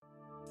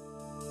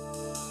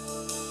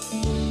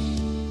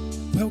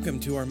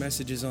Welcome to our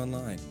messages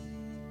online.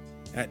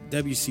 At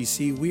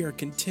WCC, we are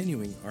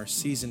continuing our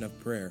season of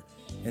prayer,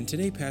 and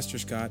today Pastor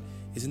Scott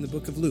is in the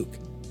book of Luke,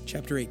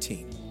 chapter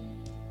 18.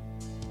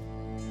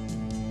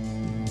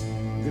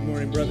 Good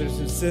morning, brothers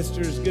and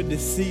sisters. Good to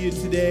see you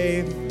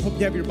today. Hope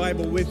you have your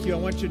Bible with you. I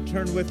want you to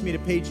turn with me to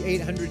page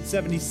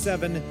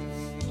 877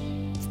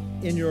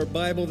 in your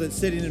Bible that's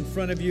sitting in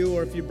front of you,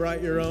 or if you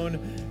brought your own,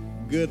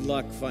 good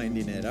luck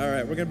finding it. All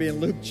right, we're going to be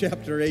in Luke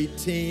chapter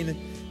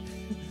 18.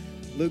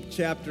 Luke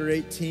chapter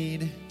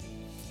 18.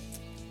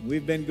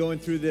 We've been going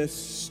through this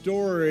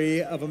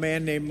story of a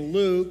man named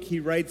Luke. He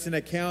writes an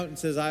account and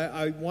says,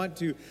 I want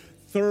to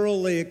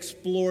thoroughly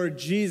explore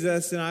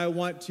Jesus, and I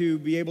want to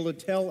be able to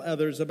tell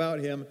others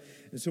about him.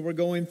 And so we're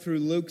going through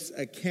Luke's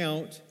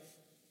account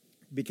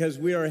because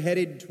we are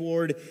headed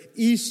toward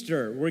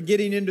Easter. We're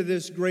getting into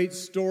this great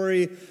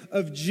story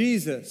of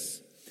Jesus.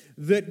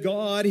 That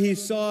God, he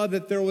saw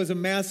that there was a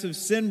massive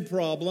sin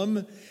problem,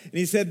 and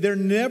he said they're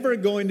never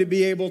going to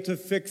be able to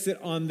fix it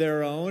on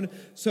their own.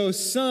 So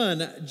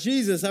son,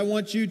 Jesus, I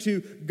want you to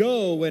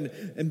go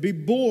and be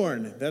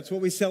born. That's what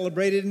we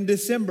celebrated in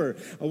December.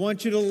 I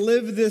want you to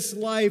live this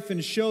life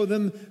and show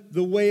them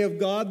the way of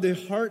God, the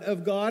heart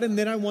of God, and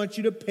then I want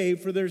you to pay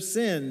for their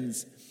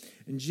sins.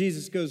 And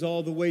Jesus goes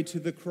all the way to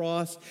the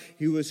cross.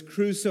 He was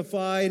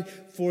crucified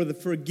for the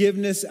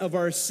forgiveness of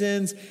our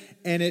sins,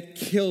 and it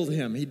killed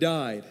him. He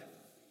died.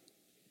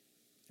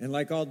 And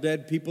like all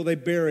dead people, they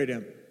buried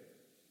him.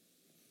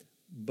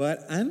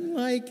 But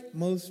unlike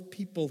most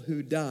people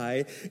who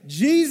die,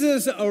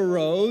 Jesus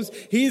arose.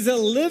 He is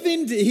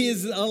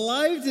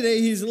alive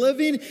today. He's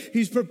living.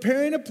 He's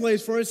preparing a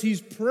place for us.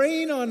 He's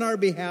praying on our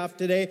behalf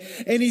today.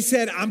 And he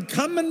said, I'm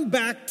coming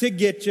back to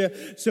get you.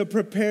 So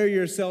prepare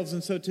yourselves.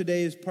 And so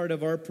today is part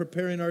of our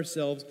preparing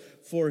ourselves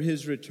for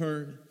his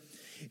return.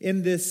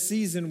 In this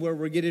season where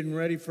we're getting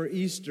ready for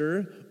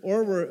Easter,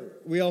 or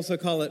we also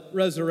call it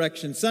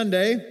Resurrection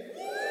Sunday,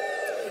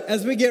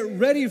 as we get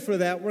ready for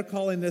that, we're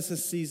calling this a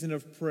season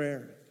of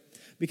prayer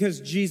because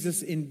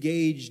Jesus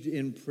engaged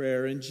in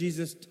prayer and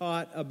Jesus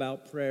taught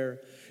about prayer.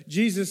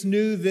 Jesus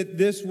knew that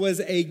this was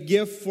a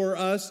gift for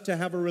us to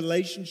have a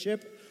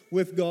relationship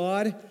with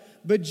God,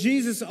 but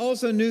Jesus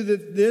also knew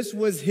that this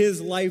was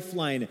his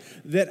lifeline,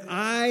 that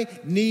I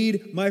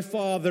need my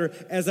Father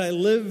as I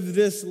live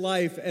this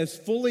life as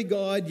fully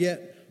God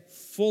yet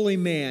fully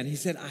man. He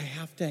said, I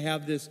have to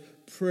have this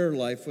prayer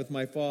life with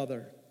my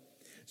Father.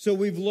 So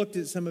we've looked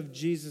at some of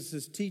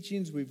Jesus'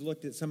 teachings. We've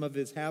looked at some of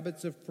his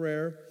habits of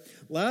prayer.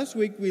 Last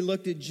week, we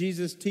looked at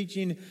Jesus'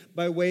 teaching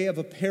by way of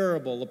a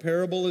parable. A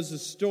parable is a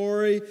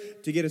story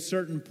to get a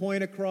certain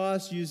point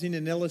across using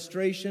an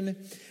illustration.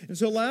 And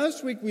so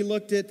last week, we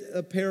looked at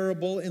a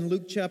parable in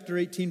Luke chapter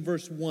 18,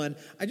 verse 1.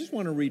 I just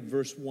want to read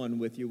verse 1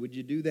 with you. Would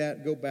you do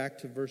that? Go back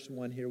to verse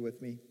 1 here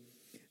with me.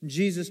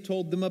 Jesus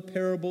told them a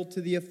parable to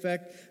the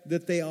effect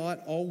that they ought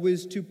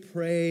always to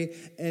pray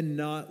and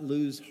not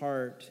lose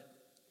heart.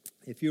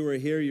 If you were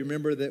here, you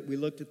remember that we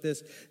looked at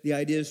this. The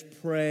idea is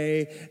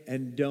pray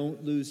and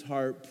don't lose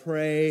heart.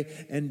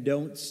 Pray and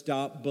don't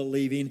stop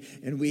believing.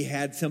 And we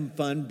had some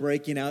fun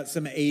breaking out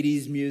some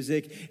 80s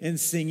music and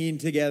singing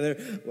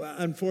together. Well,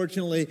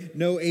 unfortunately,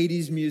 no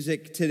 80s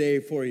music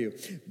today for you.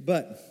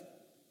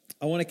 But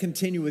I want to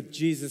continue with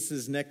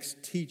Jesus'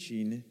 next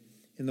teaching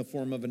in the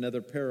form of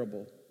another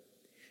parable.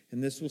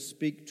 And this will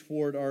speak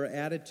toward our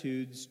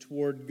attitudes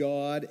toward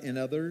God and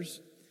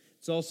others.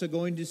 It's also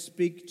going to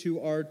speak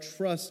to our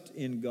trust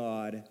in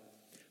God.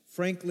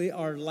 Frankly,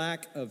 our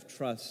lack of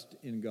trust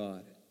in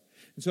God.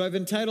 And so I've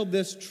entitled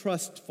this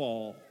Trust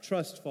Fall.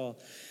 Trust Fall.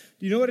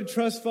 Do you know what a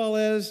trust fall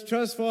is?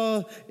 Trust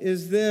fall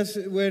is this: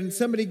 when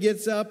somebody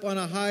gets up on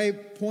a high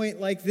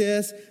point like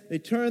this, they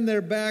turn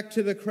their back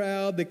to the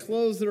crowd, they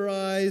close their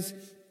eyes,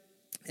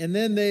 and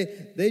then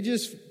they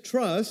just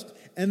trust,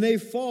 and they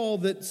fall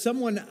that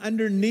someone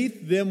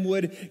underneath them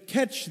would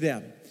catch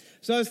them.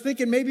 So I was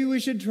thinking maybe we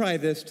should try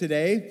this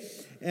today.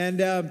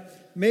 And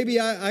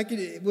maybe I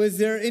could, was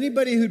there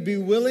anybody who'd be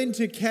willing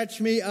to catch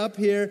me up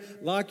here,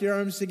 lock your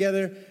arms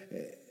together?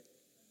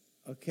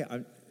 Okay,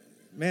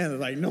 man,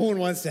 like no one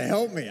wants to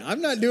help me.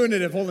 I'm not doing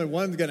it if only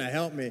one's going to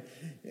help me.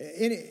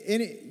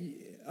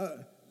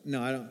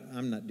 No, I don't.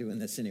 I'm not doing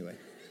this anyway.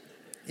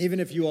 Even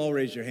if you all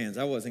raise your hands,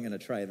 I wasn't going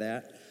to try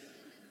that.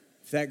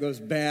 If that goes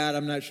bad,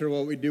 I'm not sure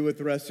what we do with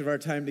the rest of our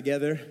time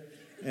together.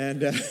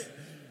 And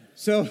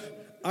so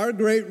our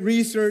great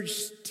research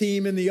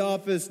team in the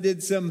office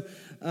did some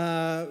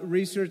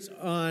research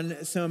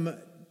on some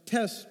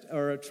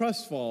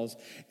trust falls.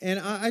 And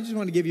I just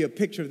want to give you a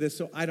picture of this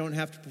so I don't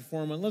have to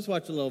perform one. Let's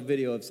watch a little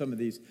video of some of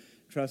these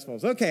trust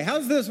falls. Okay,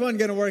 how's this one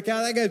going to work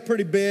out? That guy's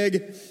pretty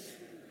big.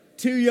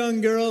 2 young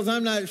girls.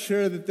 I'm not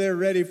sure that they're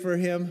ready for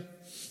him.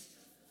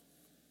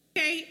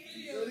 Okay.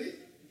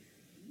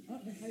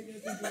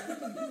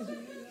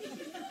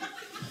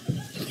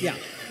 Yeah,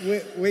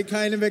 we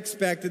kind of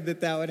expected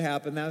that would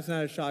happen. That's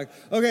not a shock.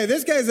 Okay,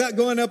 this guy's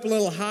going up a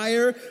little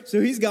higher, so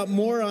he's got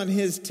more on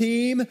his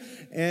team,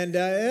 and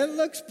it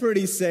looks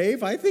pretty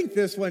safe. I think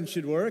this one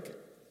should work.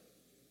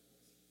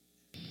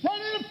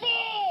 Ready to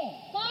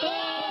fall!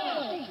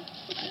 Fall!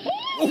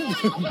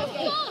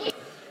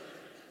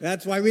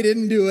 That's why we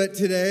didn't do it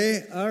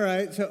today. All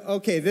right. So,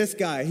 okay, this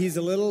guy, he's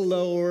a little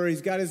lower.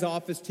 He's got his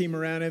office team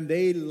around him.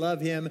 They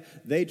love him.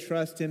 They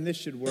trust him. This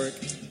should work.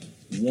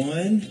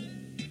 1,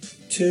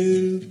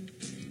 2,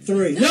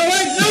 3. No,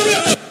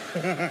 wait,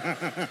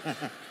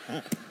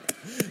 no!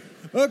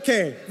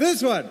 Okay,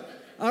 this one.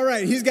 All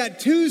right, he's got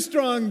 2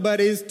 strong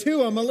buddies.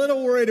 2. I'm a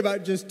little worried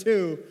about just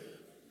 2.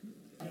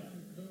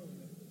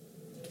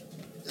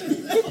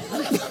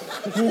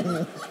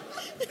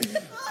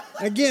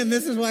 Again,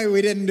 this is why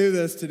we didn't do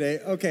this today.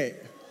 Okay.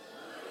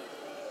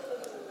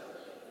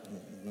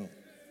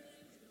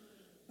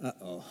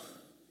 Uh-oh.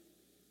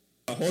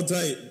 Hold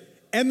tight.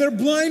 And they're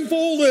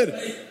blindfolded.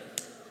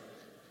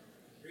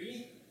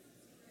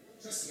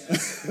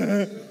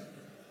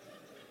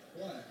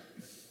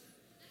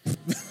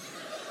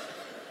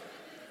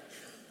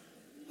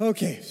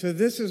 Okay, so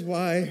this is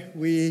why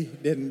we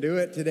didn't do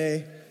it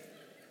today.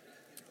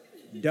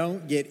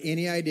 Don't get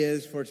any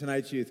ideas for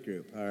tonight's youth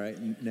group, all right?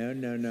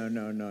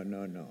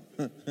 No.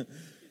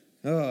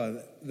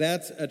 Oh,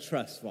 that's a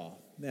trust fall.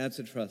 That's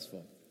a trust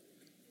fall.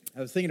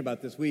 I was thinking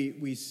about this.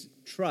 We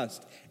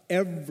trust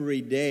every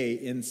day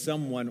in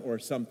someone or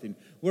something.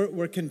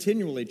 We're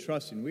continually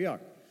trusting. We are.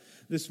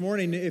 This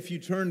morning, if you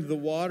turned the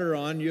water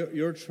on,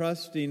 you're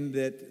trusting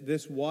that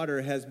this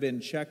water has been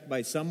checked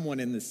by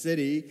someone in the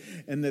city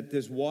and that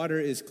this water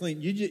is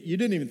clean. You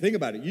didn't even think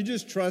about it. You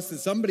just trust that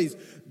somebody's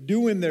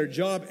doing their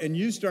job and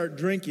you start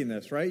drinking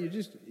this, right?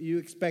 You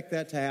expect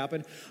that to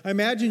happen. I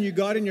imagine you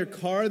got in your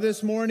car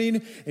this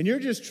morning and you're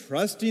just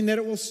trusting that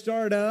it will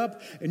start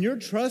up, and you're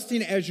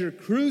trusting as you're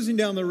cruising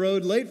down the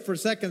road late for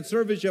second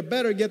service, you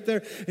better get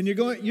there, and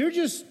you're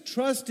just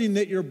trusting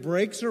that your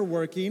brakes are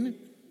working.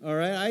 All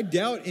right, I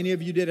doubt any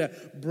of you did a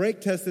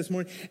brake test this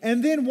morning.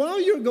 And then while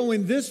you're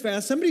going this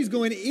fast, somebody's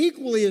going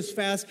equally as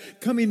fast,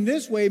 coming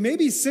this way,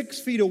 maybe 6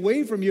 feet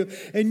away from you,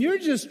 and you're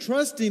just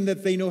trusting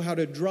that they know how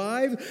to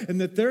drive and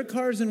that their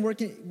car isn't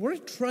working. We're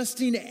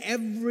trusting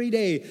every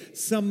day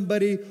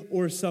somebody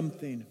or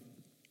something.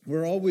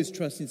 We're always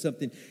trusting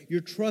something. You're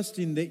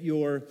trusting that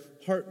your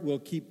heart will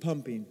keep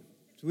pumping.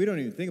 So we don't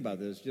even think about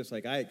this. Just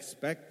like I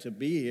expect to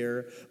be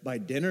here by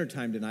dinner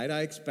time tonight,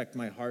 I expect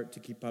my heart to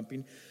keep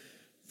pumping.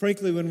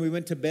 Frankly, when we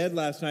went to bed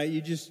last night,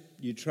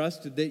 you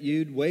trusted that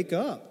you'd wake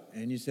up.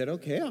 And you said,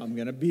 okay, I'm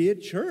going to be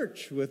at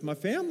church with my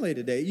family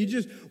today.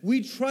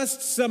 We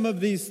trust some of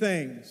these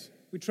things.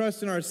 We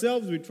trust in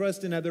ourselves. We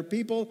trust in other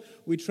people.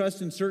 We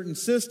trust in certain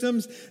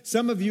systems.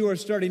 Some of you are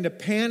starting to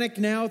panic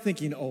now,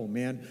 thinking, oh,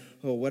 man,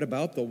 what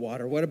about the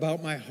water? What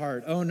about my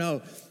heart? Oh,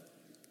 no,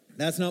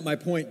 that's not my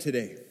point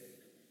today.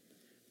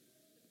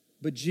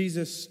 But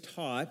Jesus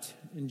taught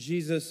and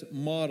Jesus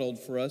modeled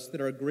for us that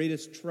our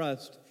greatest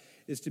trust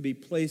is to be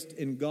placed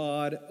in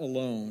God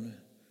alone,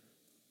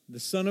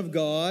 the Son of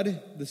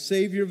God, the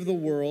Savior of the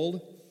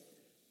world.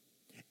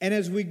 And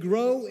as we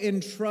grow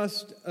in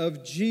trust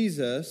of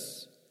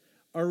Jesus,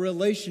 our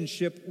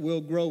relationship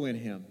will grow in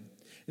Him.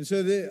 And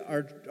so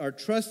our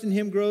trust in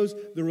Him grows,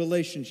 the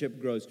relationship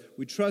grows.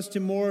 We trust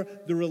Him more,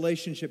 the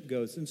relationship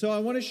goes. And so I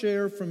want to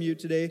share from you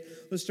today.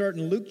 Let's start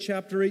in Luke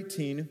chapter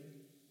 18.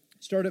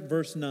 Start at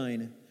verse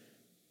 9.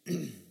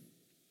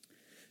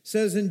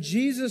 Says, and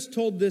Jesus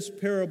told this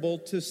parable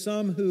to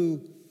some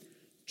who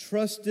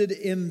trusted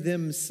in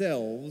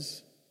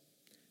themselves.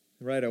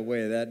 Right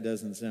away, that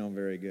doesn't sound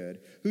very good.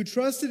 Who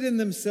trusted in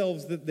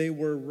themselves that they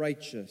were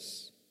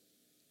righteous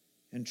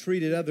and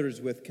treated others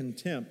with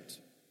contempt.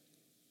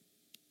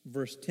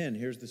 Verse 10,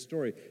 here's the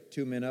story.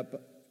 2 men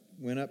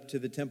went up to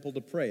the temple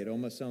to pray. It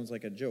almost sounds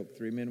like a joke.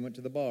 3 men went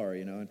to the bar,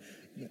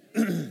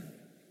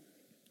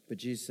 But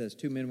Jesus says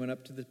 2 men went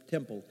up to the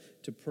temple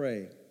to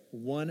pray.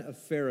 One a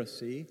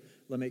Pharisee.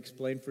 Let me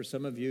explain for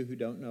some of you who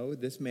don't know.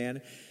 This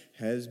man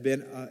has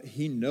been,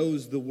 he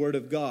knows the Word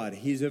of God.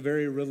 He's a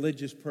very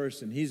religious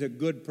person. He's a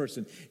good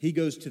person. He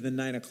goes to the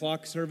 9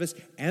 o'clock service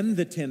and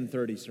the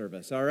 10:30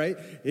 service, all right?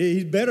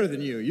 He's better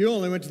than you. You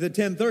only went to the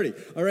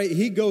 10:30, all right?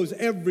 He goes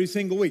every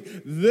single week.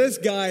 This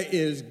guy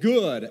is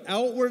good.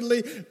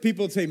 Outwardly,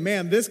 people say,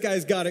 man, this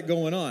guy's got it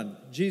going on.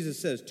 Jesus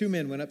says 2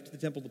 men went up to the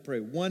temple to pray.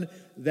 One,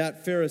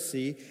 that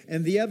Pharisee,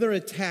 and the other,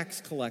 a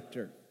tax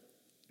collector.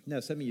 Now,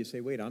 some of you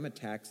say, wait, I'm a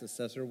tax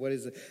assessor. What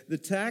is it? The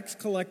tax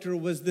collector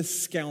was the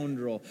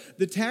scoundrel.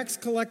 The tax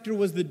collector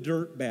was the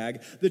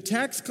dirtbag. The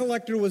tax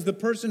collector was the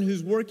person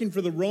who's working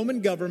for the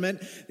Roman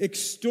government,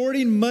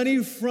 extorting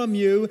money from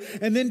you,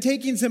 and then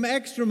taking some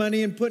extra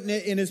money and putting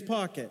it in his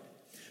pocket.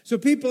 So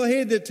people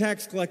hated the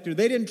tax collector.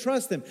 They didn't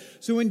trust him.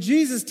 So when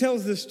Jesus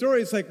tells this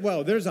story, it's like,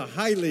 well, there's a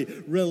highly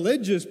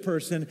religious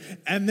person,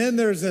 and then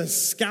there's a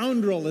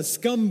scoundrel, a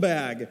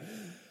scumbag.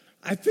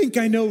 I think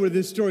I know where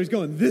this story's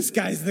going. This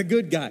guy's the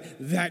good guy.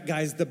 That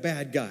guy's the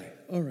bad guy.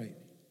 All right.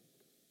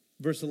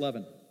 Verse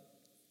 11.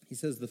 He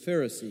says, the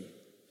Pharisee,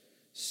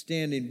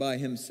 standing by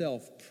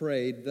himself,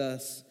 prayed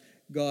thus,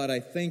 God, I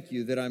thank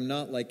you that I'm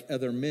not like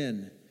other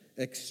men,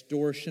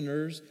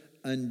 extortioners,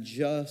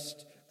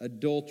 unjust,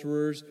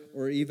 adulterers,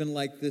 or even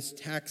like this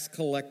tax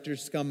collector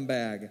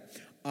scumbag.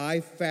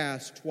 I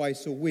fast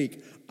twice a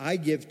week. I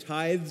give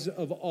tithes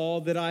of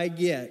all that I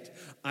get.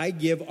 I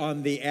give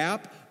on the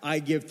app. I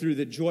give through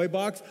the Joy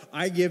Box.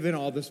 I give in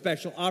all the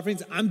special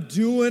offerings. I'm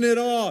doing it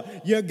all.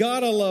 You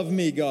gotta love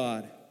me,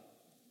 God.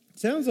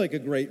 Sounds like a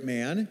great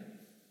man,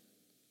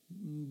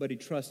 but he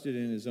trusted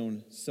in his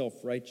own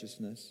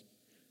self-righteousness.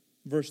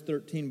 Verse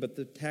 13, but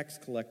the tax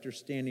collector,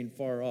 standing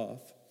far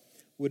off,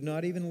 would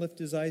not even lift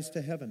his eyes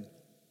to heaven,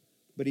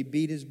 but he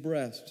beat his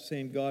breast,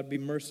 saying, God, be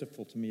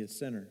merciful to me, a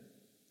sinner.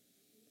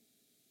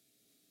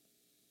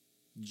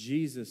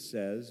 Jesus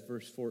says,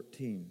 verse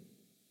 14,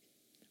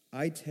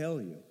 I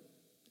tell you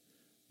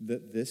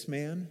that this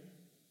man,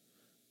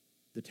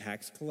 the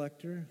tax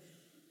collector,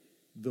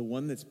 the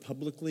one that's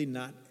publicly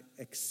not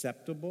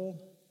acceptable,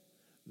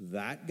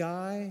 that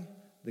guy,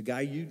 the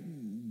guy you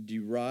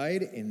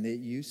deride and that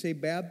you say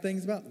bad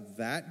things about,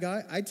 that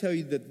guy, I tell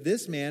you that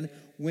this man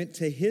went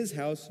to his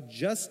house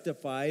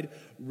justified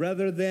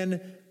rather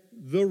than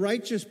the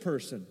righteous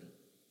person.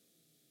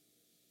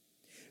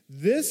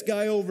 This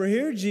guy over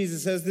here,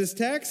 Jesus says, this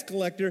tax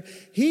collector,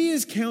 he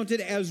is counted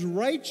as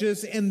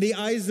righteous in the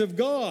eyes of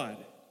God.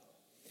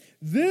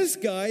 This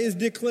guy is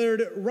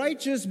declared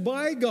righteous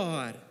by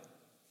God.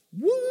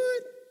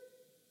 What?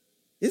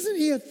 Isn't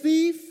he a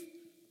thief?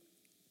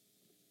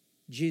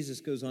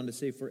 Jesus goes on to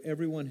say, for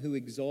everyone who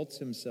exalts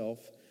himself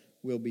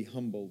will be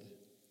humbled,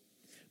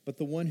 but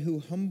the one who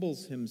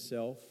humbles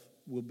himself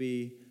will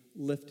be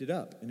lifted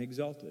up and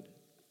exalted.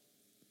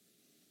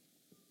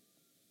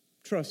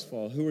 Trust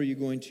fall. Who are you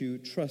going to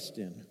trust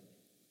in?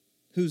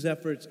 Whose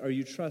efforts are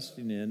you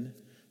trusting in,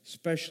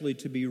 especially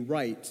to be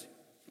right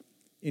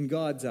in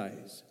God's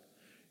eyes?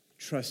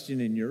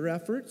 Trusting in your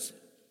efforts?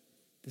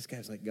 This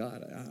guy's like,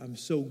 God, I'm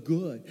so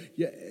good.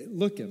 Yeah,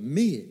 look at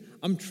me.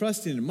 I'm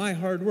trusting in my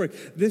hard work.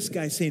 This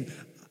guy's saying,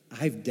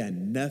 I've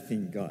done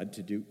nothing, God,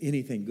 to do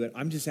anything good.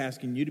 I'm just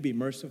asking you to be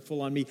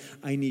merciful on me.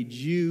 I need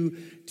you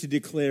to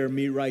declare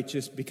me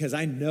righteous because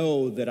I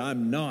know that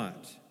I'm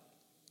not.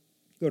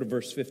 Go to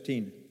verse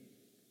 15.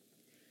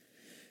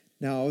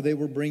 Now they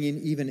were bringing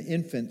even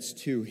infants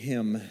to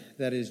him,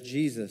 that is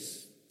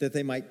Jesus, that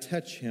they might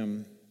touch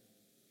him.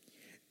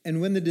 And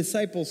when the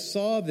disciples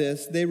saw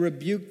this, they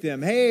rebuked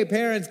them. Hey,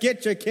 parents,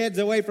 get your kids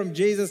away from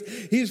Jesus.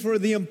 He's for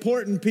the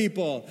important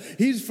people.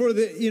 He's for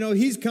the,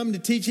 he's come to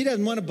teach. He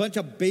doesn't want a bunch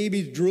of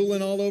babies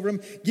drooling all over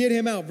him. Get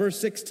him out. Verse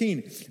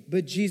 16.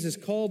 But Jesus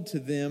called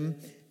them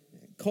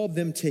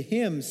to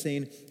him,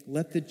 saying,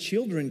 let the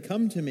children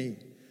come to me.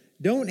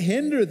 Don't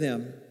hinder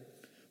them,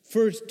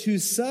 for to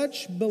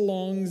such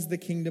belongs the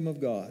kingdom of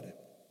God.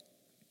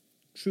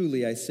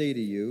 Truly, I say to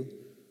you,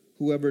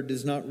 whoever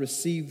does not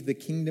receive the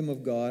kingdom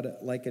of God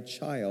like a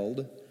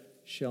child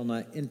shall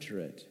not enter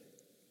it.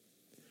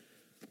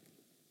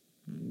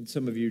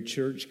 Some of you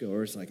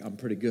churchgoers, like, I'm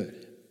pretty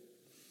good.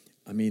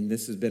 I mean,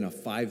 this has been a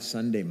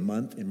 5-Sunday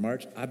month in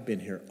March. I've been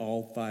here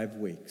all 5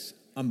 weeks.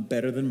 I'm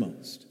better than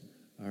most.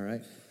 All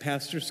right?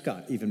 Pastor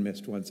Scott even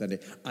missed one Sunday.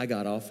 I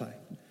got all 5.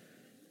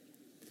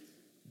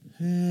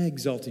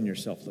 Exalting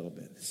yourself a little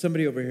bit.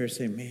 Somebody over here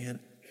saying, man,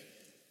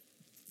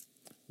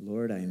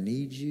 Lord, I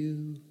need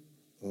you.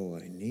 Oh,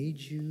 I need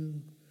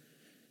you.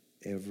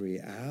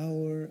 Every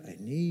hour, I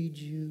need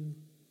you.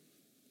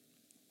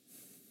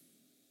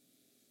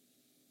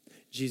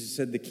 Jesus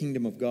said the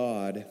kingdom of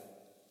God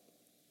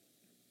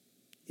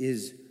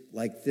is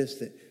like this,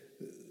 that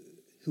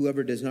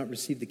whoever does not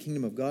receive the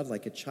kingdom of God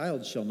like a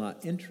child shall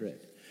not enter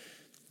it.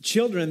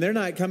 Children, they're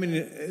not coming,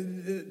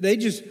 they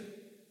just,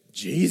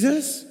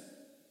 Jesus?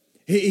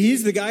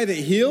 He's the guy that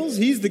heals.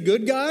 He's the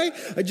good guy.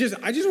 I just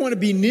want to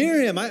be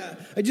near him.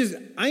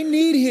 I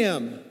need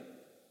him.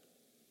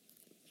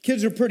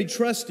 Kids are pretty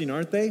trusting,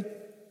 aren't they?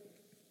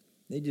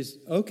 They just,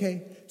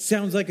 okay,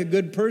 sounds like a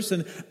good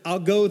person. I'll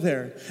go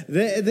there.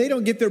 They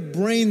don't get their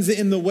brains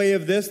in the way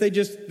of this.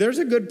 There's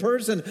a good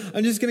person.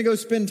 I'm just going to go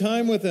spend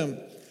time with him.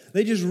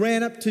 They just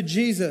ran up to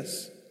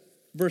Jesus.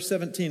 Verse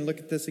 17, look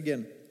at this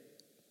again.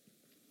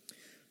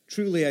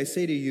 Truly, I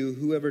say to you,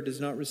 whoever does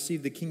not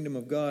receive the kingdom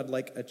of God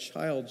like a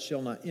child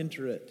shall not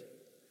enter it.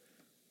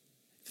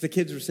 If the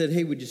kids were said,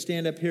 hey, would you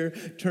stand up here,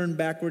 turn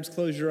backwards,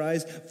 close your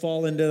eyes,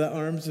 fall into the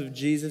arms of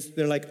Jesus?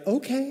 They're like,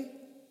 okay.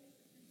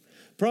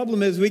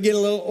 Problem is we get a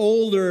little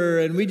older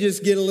and we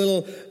just get a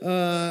little,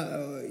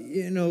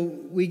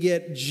 we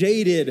get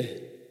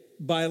jaded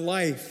by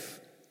life.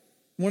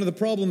 One of the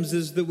problems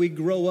is that we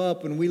grow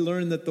up and we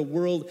learn that the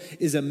world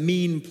is a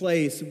mean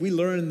place. We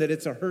learn that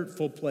it's a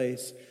hurtful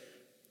place.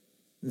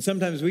 And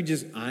sometimes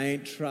I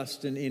ain't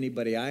trusting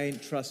anybody. I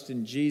ain't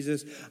trusting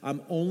Jesus.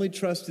 I'm only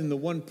trusting the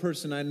one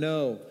person I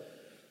know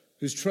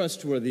who's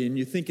trustworthy, and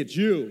you think it's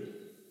you.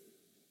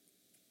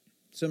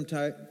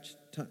 Sometimes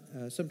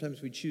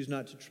we choose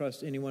not to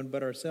trust anyone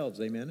but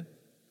ourselves. Amen?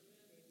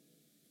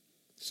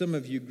 Some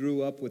of you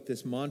grew up with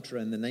this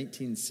mantra in the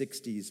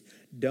 1960s.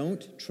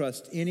 Don't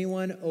trust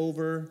anyone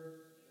over...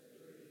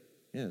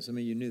 Yeah, some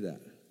of you knew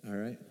that. All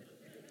right?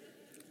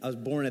 I was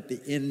born at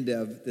the end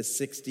of the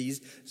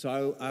 60s,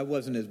 so I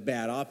wasn't as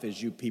bad off as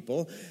you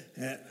people.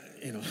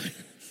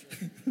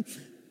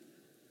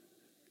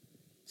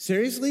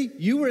 Seriously?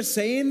 You were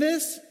saying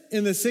this?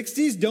 in the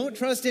 60s, don't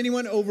trust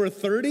anyone over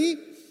 30?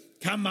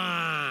 Come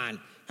on.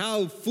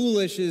 How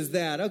foolish is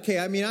that? Okay,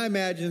 I mean, I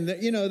imagine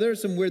that,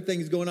 there's some weird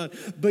things going on.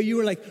 But you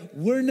were like,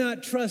 we're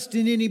not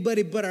trusting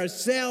anybody but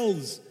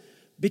ourselves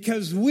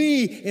because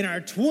we, in our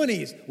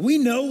 20s, we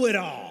know it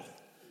all.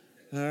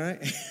 All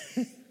right?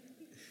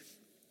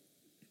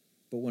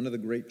 But one of the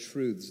great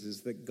truths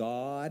is that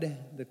God,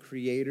 the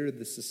creator,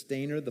 the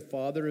sustainer, the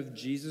Father of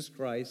Jesus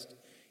Christ,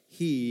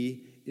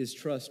 he is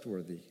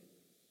trustworthy.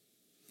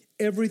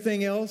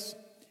 Everything else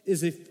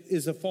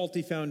is a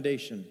faulty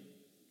foundation.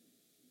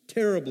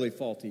 Terribly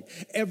faulty.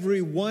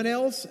 Everyone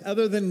else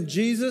other than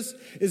Jesus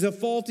is a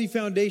faulty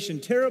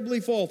foundation. Terribly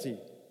faulty.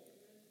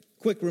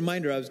 Quick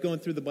reminder, I was going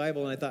through the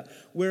Bible and I thought,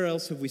 where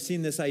else have we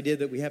seen this idea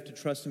that we have to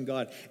trust in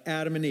God?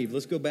 Adam and Eve.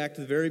 Let's go back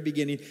to the very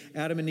beginning.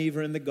 Adam and Eve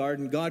are in the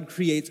garden. God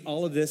creates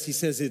all of this. He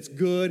says it's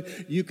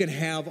good. You can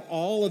have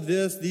all of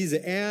this, these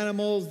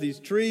animals, these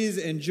trees,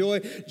 enjoy.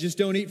 Just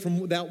don't eat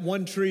from that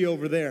one tree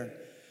over there.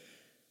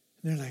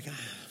 And they're like,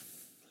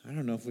 I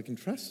don't know if we can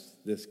trust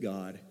this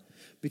God.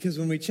 Because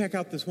when we check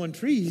out this one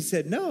tree, he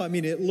said, no, I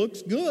mean, it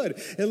looks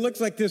good. It looks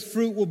like this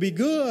fruit will be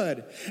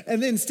good.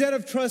 And then instead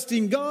of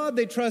trusting God,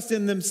 they trust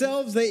in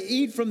themselves. They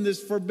eat from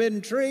this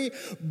forbidden tree.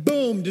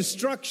 Boom,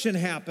 destruction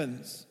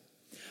happens.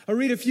 I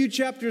read a few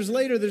chapters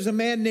later, there's a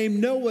man named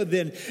Noah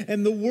then,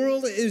 and the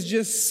world is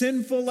just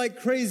sinful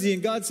like crazy.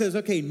 And God says,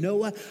 okay,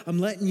 Noah, I'm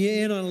letting you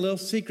in on a little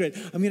secret.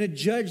 I'm going to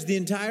judge the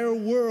entire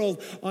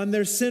world on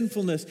their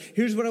sinfulness.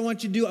 Here's what I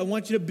want you to do. I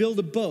want you to build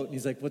a boat. And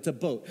he's like, what's a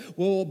boat?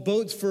 Well, a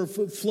boat's for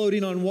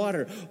floating on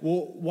water.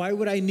 Well, why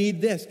would I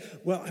need this?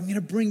 Well, I'm going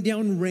to bring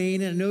down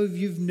rain. And I know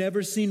you've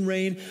never seen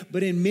rain,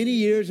 but in many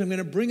years, I'm going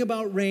to bring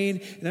about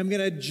rain, and I'm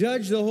going to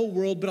judge the whole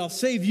world, but I'll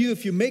save you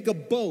if you make a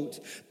boat.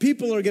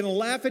 People are going to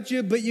laugh at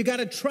you, but you got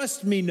to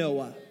trust me,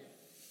 Noah.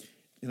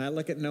 And I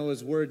look at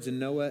Noah's words, and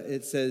Noah,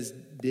 it says,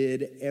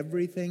 did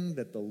everything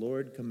that the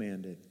Lord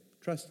commanded.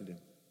 Trusted him.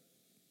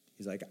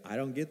 He's like, I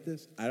don't get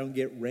this. I don't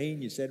get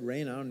rain. You said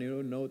rain. I don't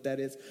even know what that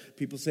is.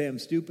 People say I'm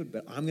stupid,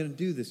 but I'm going to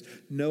do this.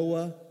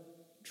 Noah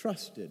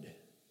trusted,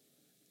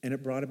 and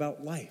it brought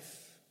about life.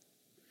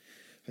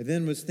 I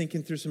then was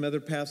thinking through some other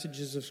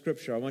passages of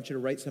Scripture. I want you to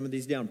write some of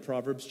these down.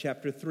 Proverbs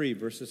chapter 3,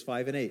 verses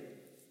 5 and 8.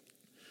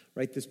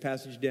 Write this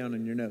passage down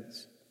in your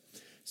notes.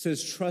 It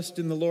says, trust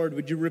in the Lord.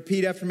 Would you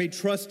repeat after me?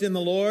 Trust in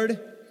the Lord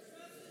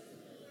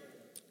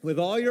with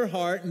all your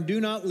heart, and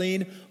do not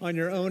lean on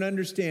your own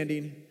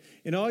understanding.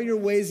 In all your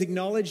ways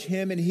acknowledge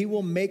him, and he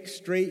will make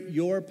straight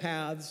your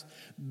paths.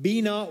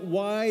 Be not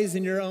wise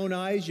in your own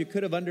eyes. You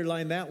could have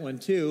underlined that one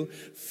too.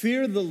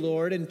 Fear the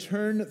Lord and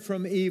turn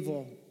from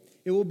evil.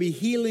 It will be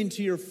healing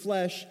to your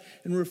flesh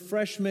and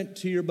refreshment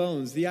to your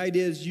bones. The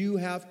idea is you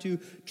have to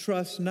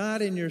trust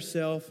not in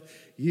yourself.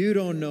 You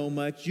don't know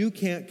much. You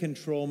can't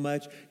control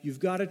much. You've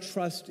got to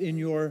trust in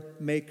your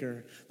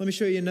Maker. Let me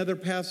show you another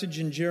passage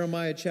in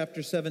Jeremiah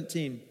chapter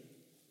 17.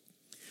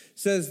 It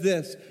says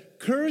this,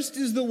 cursed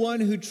is the one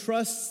who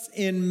trusts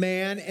in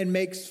man and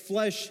makes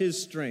flesh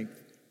his strength.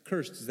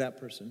 Cursed is that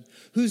person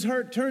whose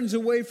heart turns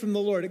away from the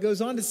Lord. It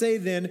goes on to say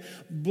then,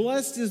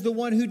 blessed is the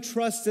one who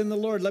trusts in the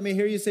Lord. Let me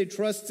hear you say,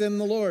 trusts in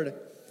the Lord.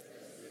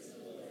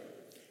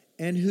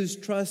 And whose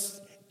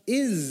trust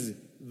is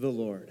the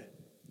Lord.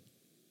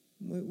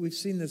 We've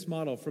seen this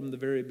model from the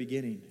very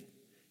beginning.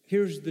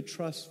 Here's the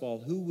trust fall.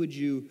 Who would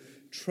you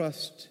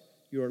trust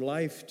your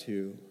life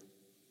to?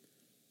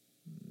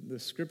 The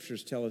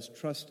scriptures tell us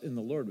trust in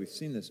the Lord. We've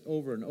seen this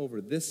over and over.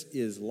 This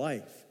is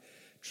life.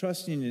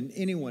 Trusting in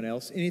anyone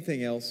else,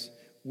 anything else,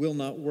 will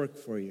not work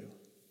for you.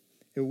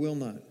 It will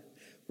not.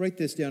 Write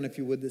this down if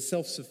you would. That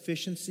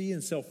self-sufficiency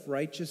and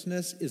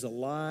self-righteousness is a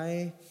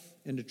lie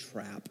and a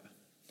trap.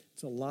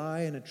 It's a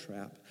lie and a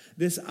trap.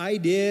 This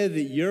idea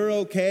that you're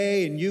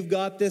okay and you've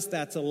got this,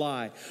 that's a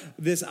lie.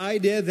 This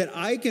idea that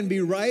I can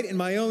be right in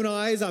my own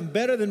eyes, I'm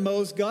better than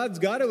most, God's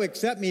got to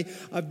accept me,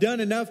 I've done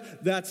enough,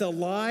 that's a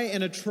lie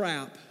and a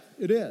trap.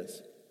 It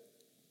is.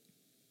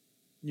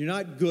 You're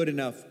not good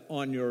enough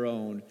on your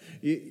own.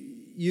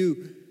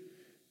 You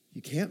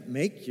can't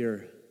make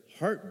your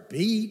heart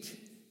beat.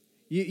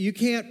 You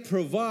can't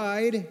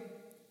provide.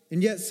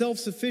 And yet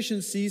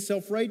self-sufficiency,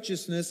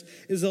 self-righteousness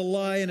is a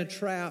lie and a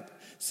trap.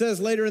 It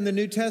says later in the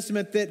New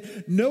Testament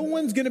that no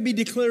one's going to be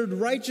declared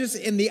righteous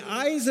in the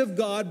eyes of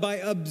God by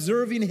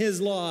observing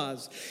his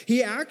laws.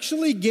 He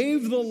actually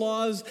gave the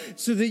laws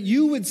so that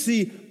you would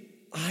see,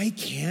 I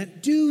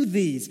can't do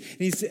these.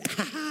 And he said,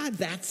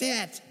 that's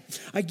it.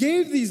 I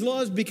gave these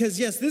laws because,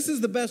 yes, this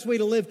is the best way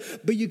to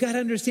live, but you got to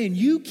understand,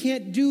 you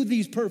can't do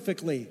these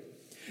perfectly.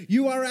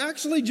 You are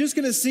actually just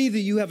going to see that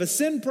you have a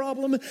sin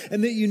problem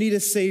and that you need a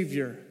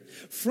Savior.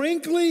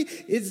 Frankly,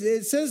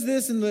 it says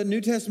this in the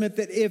New Testament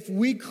that if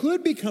we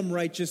could become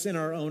righteous in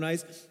our own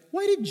eyes,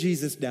 why did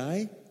Jesus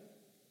die?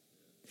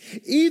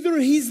 Either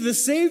he's the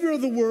Savior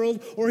of the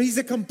world or he's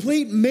a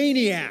complete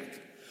maniac.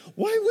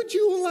 Why would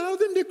you allow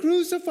them to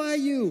crucify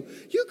you?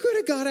 You could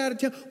have got out of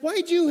town.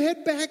 Why'd you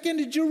head back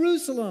into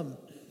Jerusalem?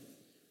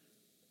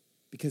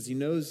 Because he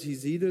knows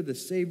he's either the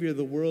Savior of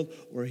the world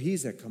or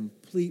he's a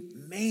complete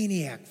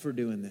maniac for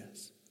doing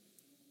this.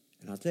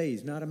 And I'll tell you,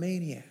 he's not a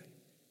maniac.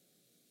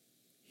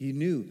 He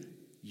knew,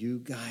 you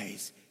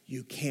guys,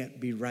 you can't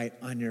be right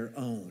on your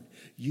own.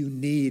 You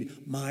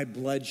need my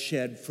blood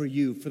shed for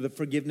you, for the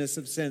forgiveness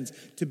of sins,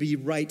 to be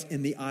right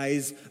in the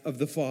eyes of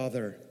the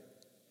Father.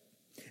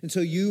 And so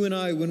you and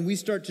I, when we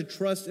start to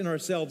trust in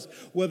ourselves,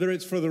 whether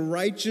it's for the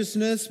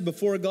righteousness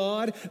before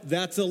God,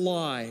 that's a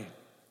lie.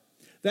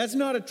 That's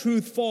not a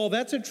truth fall,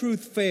 that's a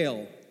truth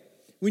fail.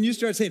 When you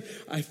start saying,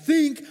 I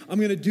think I'm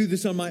going to do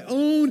this on my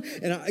own,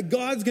 and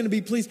God's going to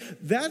be pleased,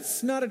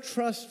 that's not a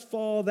trust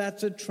fall,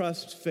 that's a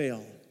trust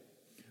fail.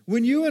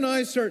 When you and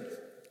I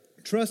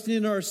start trusting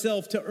in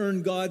ourselves to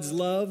earn God's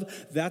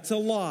love, that's a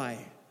lie.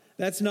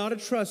 That's not a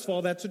trust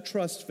fall, that's a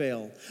trust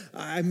fail.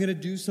 I'm going to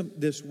do something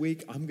this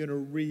week. I'm going to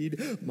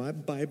read my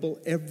Bible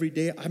every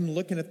day. I'm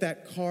looking at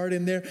that card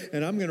in there,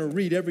 and I'm going to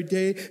read every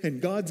day,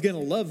 and God's going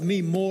to love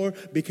me more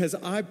because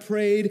I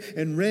prayed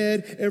and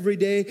read every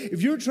day.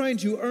 If you're trying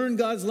to earn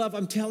God's love,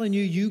 I'm telling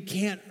you, you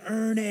can't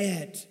earn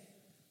it.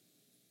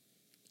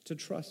 It's a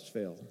trust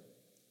fail.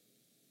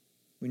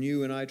 When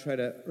you and I try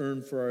to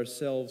earn for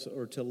ourselves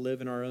or to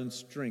live in our own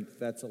strength,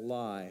 that's a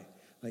lie.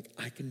 Like,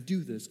 I can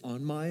do this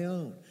on my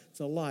own.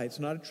 It's a lie. It's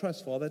not a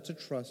trust fall. That's a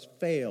trust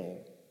fail.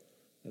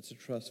 That's a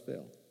trust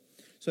fail.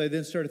 So I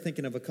then started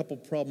thinking of a couple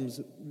problems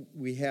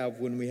we have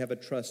when we have a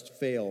trust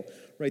fail.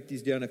 Write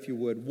these down if you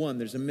would. One,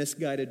 there's a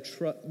misguided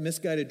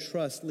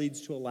trust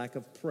leads to a lack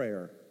of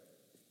prayer.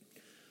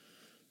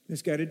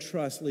 Misguided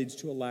trust leads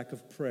to a lack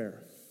of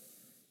prayer.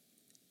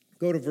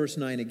 Go to verse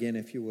 9 again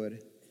if you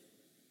would.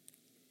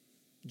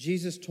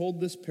 Jesus told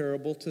this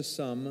parable to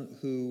some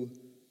who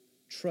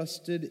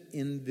trusted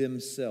in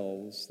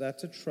themselves.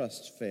 That's a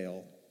trust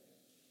fail.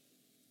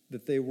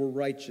 That they were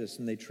righteous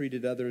and they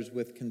treated others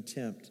with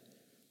contempt.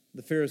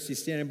 The Pharisee,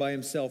 standing by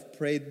himself,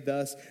 prayed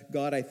thus,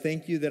 God, I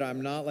thank you that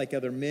I'm not like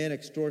other men,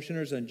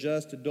 extortioners,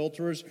 unjust,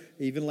 adulterers,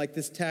 even like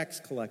this tax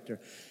collector.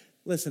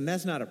 Listen,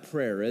 that's not a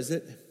prayer, is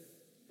it?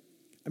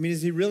 I mean,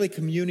 is he really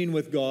communing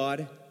with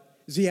God?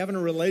 Is he having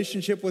a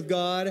relationship with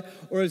God?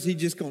 Or is he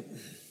just going,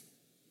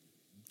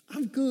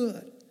 I'm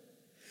good?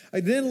 I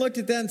then looked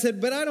at that and said,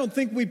 but I don't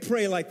think we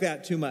pray like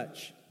that too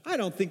much. I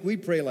don't think we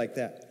pray like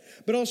that.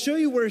 But I'll show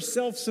you where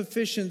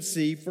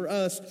self-sufficiency for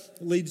us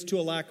leads to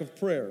a lack of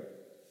prayer.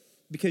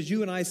 Because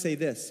you and I say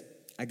this,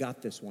 I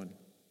got this one.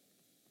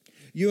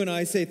 You and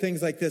I say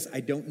things like this,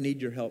 I don't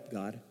need your help,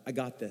 God. I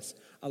got this.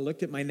 I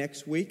looked at my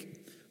next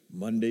week.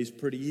 Monday's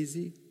pretty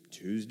easy.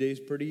 Tuesday's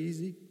pretty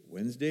easy.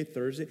 Wednesday,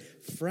 Thursday.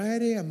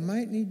 Friday, I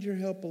might need your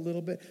help a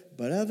little bit.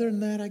 But other than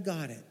that, I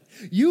got it.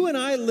 You and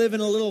I live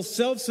in a little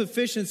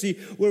self-sufficiency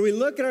where we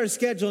look at our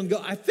schedule and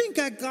go, I think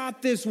I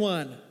got this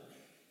one.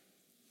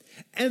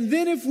 And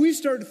then if we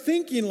start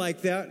thinking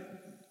like that,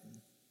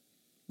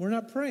 we're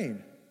not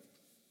praying.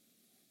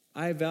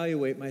 I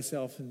evaluate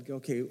myself and go,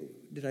 okay,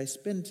 did I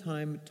spend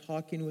time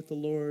talking with the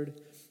Lord,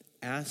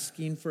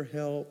 asking for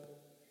help?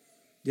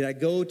 Did I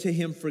go to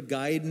him for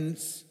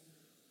guidance?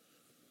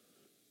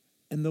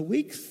 And the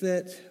weeks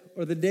that,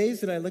 or the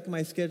days that I look at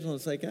my schedule and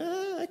it's like,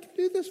 I can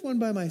do this one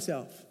by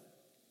myself.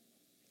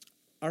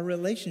 Our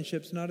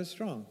relationship's not as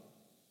strong.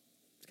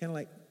 It's kind of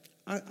like,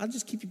 I'll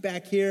just keep you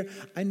back here.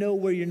 I know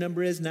where your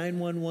number is,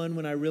 911,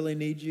 when I really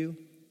need you.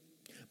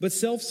 But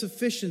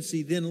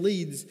self-sufficiency then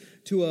leads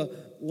to a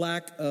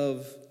lack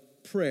of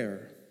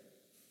prayer.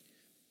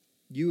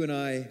 You and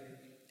I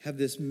have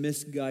this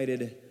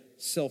misguided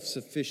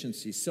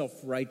self-sufficiency,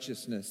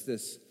 self-righteousness,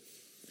 this,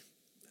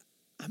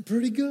 I'm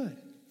pretty good.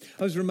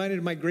 I was reminded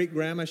of my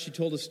great-grandma. She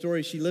told a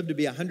story. She lived to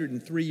be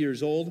 103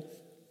 years old.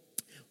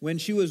 When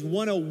she was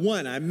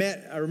 101,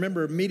 I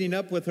remember meeting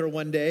up with her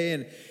one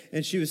day,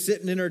 and she was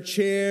sitting in her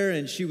chair,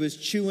 and she was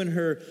chewing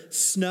her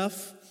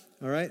snuff,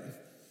 all right?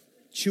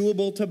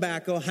 Chewable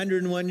tobacco,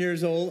 101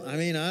 years old. I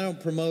mean, I don't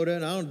promote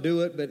it, I don't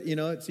do it, but,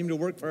 it seemed to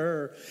work for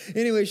her.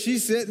 Anyway,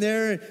 she's sitting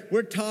there, and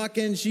we're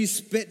talking, she's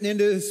spitting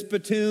into a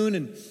spittoon,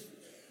 and,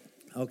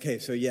 okay,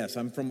 so yes,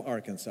 I'm from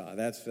Arkansas.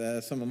 That's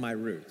some of my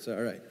roots,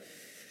 all right.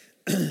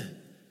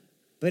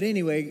 But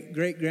anyway,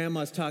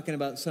 great-grandma's talking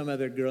about some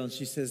other girl, and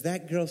she says,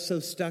 that girl's so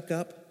stuck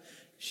up,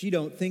 she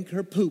don't think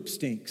her poop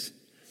stinks.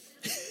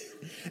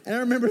 And I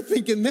remember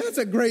thinking, that's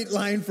a great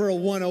line for a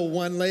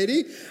 101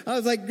 lady. I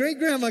was like,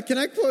 great-grandma, can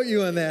I quote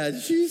you on that?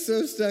 She's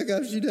so stuck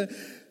up, she does.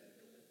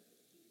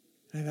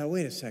 I thought,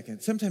 wait a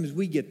second. Sometimes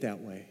we get that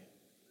way.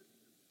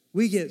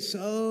 We get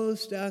so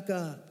stuck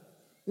up.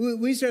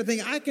 We start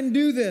thinking, I can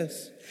do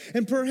this.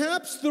 And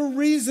perhaps the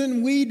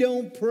reason we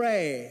don't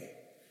pray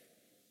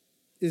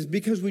is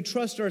because we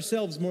trust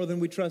ourselves more than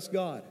we trust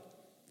God.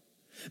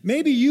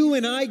 Maybe you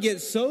and I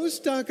get so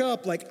stuck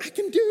up, like, I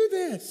can do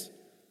this,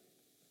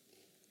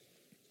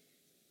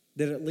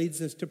 that it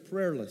leads us to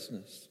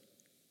prayerlessness.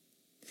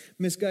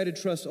 Misguided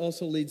trust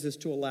also leads us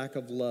to a lack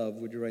of love.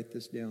 Would you write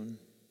this down?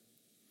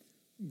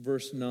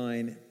 Verse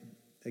 9,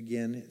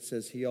 again, it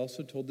says, he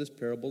also told this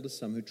parable to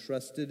some who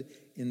trusted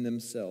in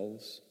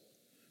themselves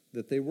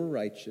that they were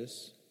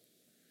righteous,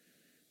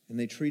 and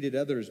they treated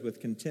others with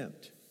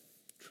contempt.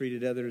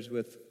 Treated others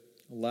with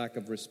a lack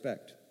of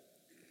respect.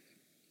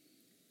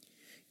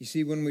 You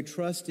see, when we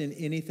trust in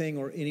anything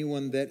or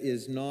anyone that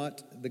is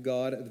not the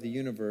God of the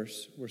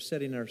universe, we're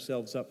setting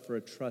ourselves up for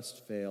a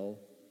trust fail.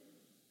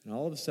 And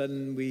all of a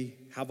sudden, we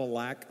have a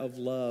lack of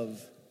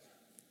love.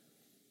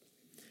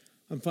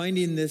 I'm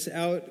finding this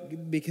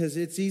out because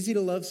it's easy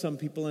to love some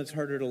people and it's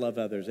harder to love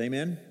others.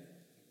 Amen?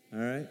 All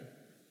right?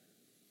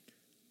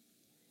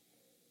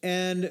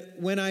 And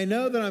when I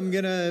know that I'm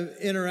going to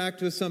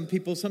interact with some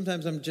people,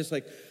 sometimes I'm just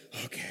like,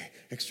 okay,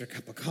 extra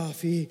cup of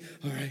coffee,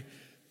 all right.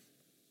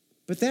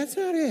 But that's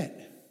not it.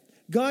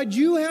 God,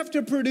 you have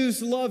to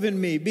produce love in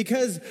me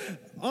because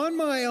on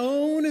my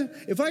own,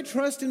 if I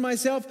trust in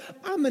myself,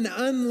 I'm an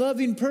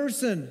unloving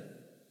person.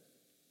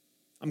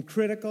 I'm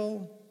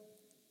critical.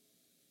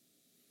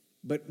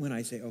 But when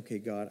I say, okay,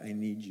 God, I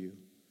need you,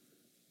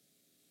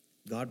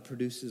 God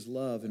produces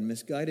love, and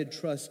misguided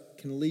trust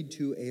can lead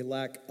to a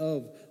lack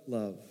of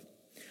love.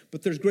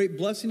 But there's great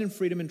blessing and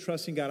freedom in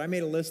trusting God. I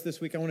made a list this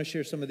week. I want to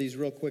share some of these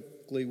real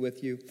quickly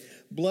with you.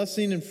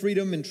 Blessing and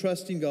freedom in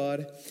trusting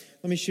God.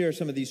 Let me share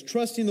some of these.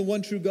 Trusting the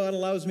one true God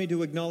allows me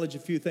to acknowledge a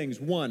few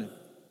things. One,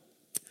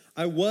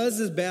 I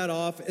was as bad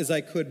off as I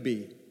could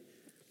be.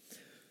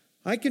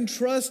 I can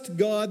trust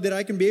God that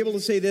I can be able to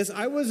say this.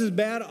 I was as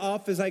bad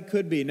off as I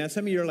could be. Now,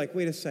 some of you are like,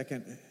 wait a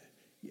second.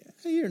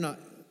 You're not.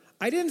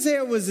 I didn't say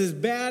I was as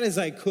bad as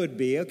I could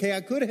be. Okay, I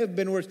could have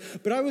been worse.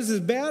 But I was as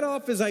bad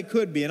off as I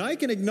could be. And I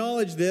can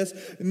acknowledge this.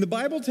 And the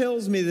Bible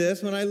tells me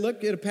this. When I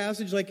look at a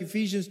passage like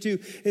Ephesians 2,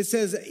 it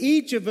says,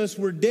 each of us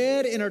were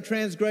dead in our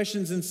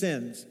transgressions and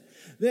sins.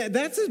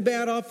 That's as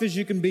bad off as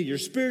you can be. You're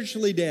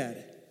spiritually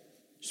dead.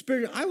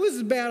 I was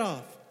as bad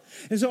off.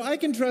 And so I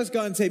can trust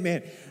God and say,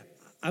 man,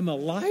 I'm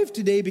alive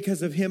today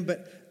because of him,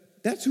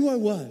 but that's who I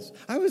was.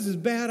 I was as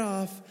bad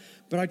off,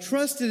 but I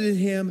trusted in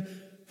him.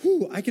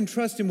 I can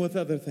trust him with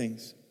other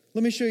things.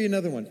 Let me show you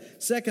another one.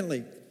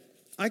 Secondly,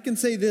 I can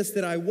say this,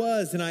 that I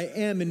was and I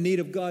am in need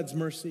of God's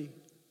mercy.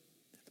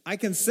 I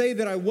can say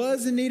that I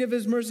was in need of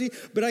his mercy,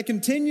 but I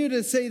continue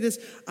to say this,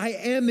 I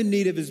am in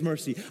need of his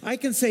mercy. I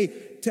can say,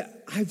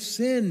 I've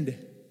sinned.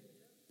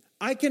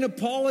 I can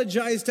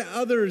apologize to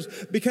others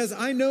because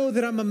I know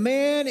that I'm a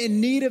man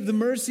in need of the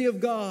mercy of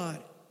God.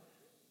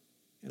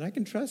 And I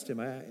can trust him.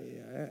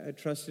 I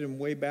trusted him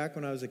way back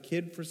when I was a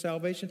kid for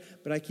salvation,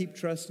 but I keep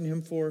trusting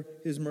him for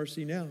his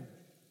mercy now.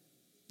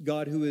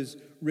 God, who is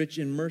rich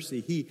in mercy,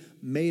 he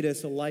made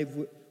us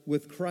alive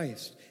with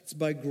Christ. It's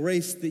by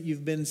grace that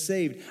you've been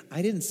saved.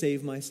 I didn't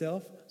save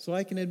myself, so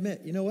I can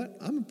admit, you know what?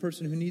 I'm a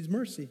person who needs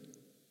mercy.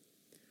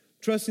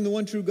 Trusting the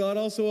one true God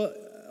also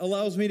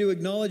allows me to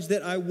acknowledge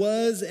that I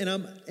was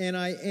and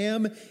I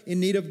am in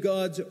need of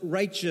God's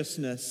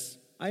righteousness.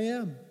 I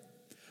am.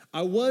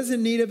 I was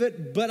in need of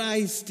it, but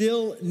I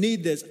still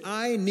need this.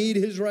 I need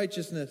his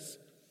righteousness.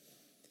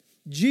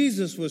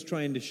 Jesus was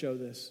trying to show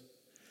this.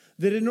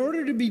 That in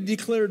order to be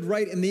declared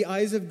right in the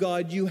eyes of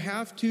God, you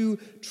have to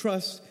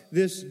trust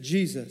this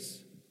Jesus.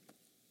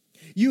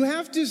 You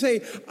have to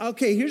say,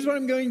 okay, here's what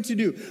I'm going to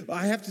do.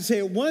 I have to say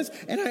it once,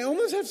 and I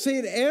almost have to say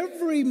it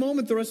every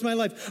moment the rest of my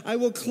life. I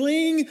will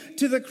cling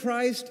to the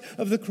Christ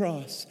of the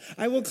cross.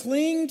 I will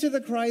cling to the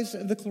Christ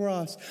of the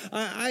cross.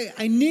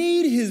 I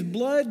need his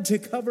blood to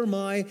cover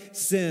my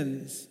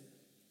sins.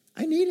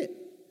 I need it.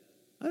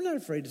 I'm not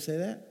afraid to say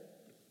that.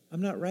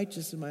 I'm not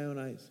righteous in my own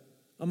eyes.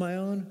 On my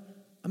own,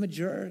 I'm a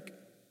jerk.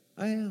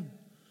 I am.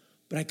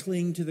 But I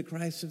cling to the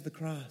Christ of the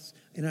cross,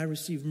 and I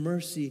receive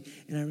mercy,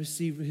 and I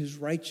receive his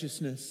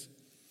righteousness.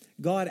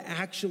 God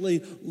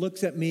actually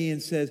looks at me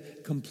and says,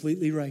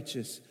 completely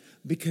righteous,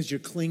 because you're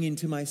clinging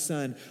to my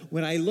son.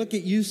 When I look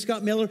at you,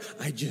 Scott Miller,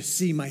 I just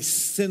see my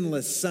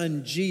sinless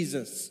son,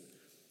 Jesus.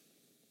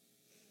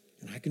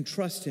 And I can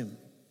trust him.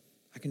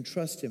 I can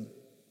trust him.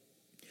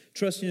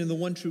 Trusting in the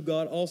one true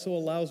God also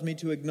allows me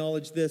to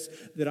acknowledge this,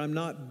 that I'm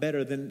not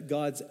better than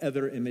God's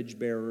other image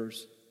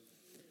bearers.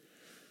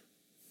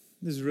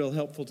 This is real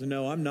helpful to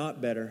know. I'm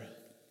not better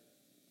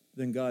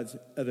than God's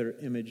other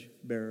image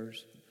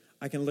bearers.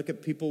 I can look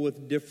at people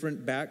with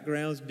different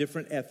backgrounds,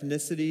 different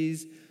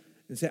ethnicities,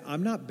 and say,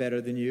 I'm not better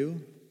than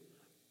you.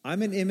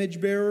 I'm an image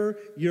bearer.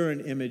 You're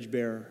an image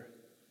bearer.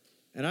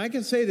 And I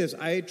can say this.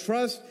 I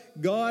trust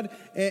God,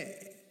 and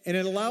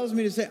it allows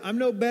me to say, I'm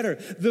no better.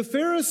 The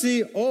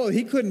Pharisee,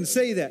 he couldn't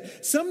say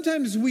that.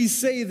 Sometimes we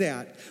say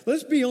that.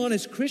 Let's be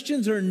honest.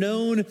 Christians are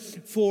known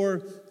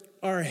for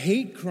our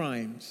hate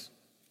crimes.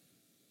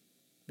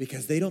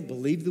 Because they don't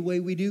believe the way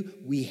we do,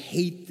 we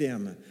hate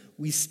them.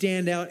 We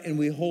stand out and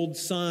we hold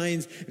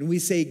signs and we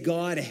say,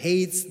 God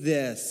hates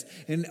this.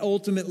 And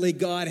ultimately,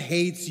 God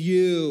hates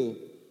you.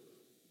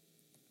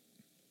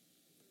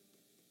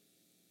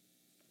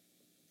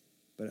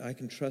 But I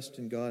can trust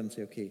in God and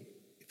say, okay,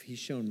 if he's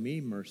shown me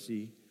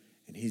mercy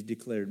and he's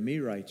declared me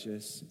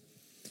righteous,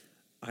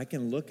 I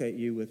can look at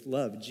you with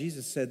love.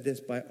 Jesus said this,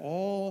 by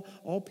all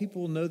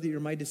people will know that you're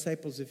my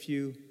disciples if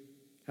you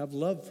have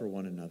love for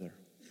one another.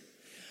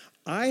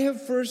 I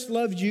have first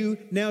loved you.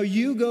 Now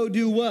you go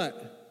do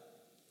what?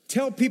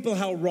 Tell people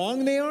how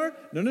wrong they are?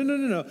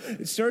 No.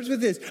 It starts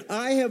with this.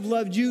 I have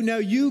loved you. Now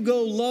you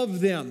go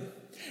love them.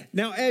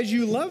 Now as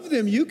you love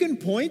them, you can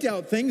point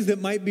out things that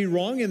might be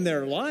wrong in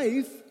their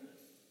life.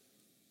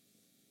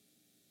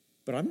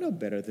 but I'm no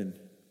better than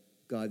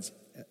God's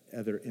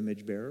other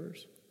image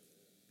bearers.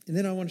 And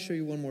then I want to show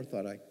you one more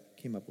thought I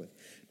came up with.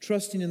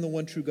 Trusting in the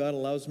one true God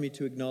allows me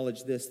to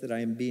acknowledge this, that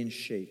I am being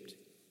shaped.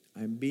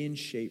 I am being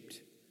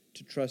shaped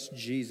to trust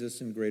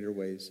Jesus in greater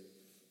ways.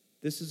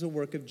 This is a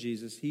work of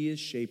Jesus. He is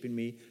shaping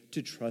me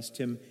to trust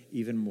him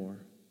even more.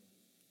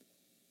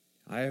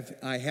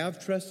 I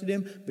have trusted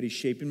him, but he's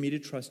shaping me to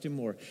trust him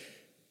more.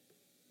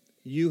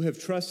 You have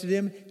trusted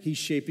him. He's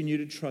shaping you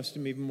to trust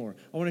him even more.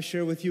 I want to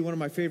share with you one of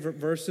my favorite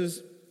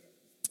verses.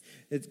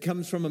 It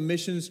comes from a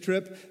missions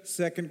trip.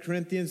 2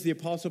 Corinthians, the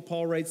Apostle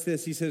Paul writes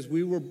this. He says,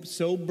 we were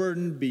so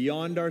burdened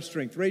beyond our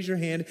strength. Raise your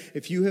hand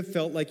if you have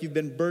felt like you've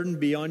been burdened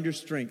beyond your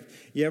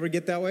strength. You ever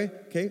get that way?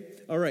 Okay.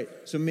 All right.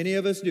 So many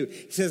of us do.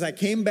 He says, I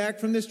came back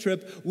from this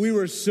trip. We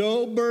were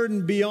so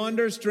burdened beyond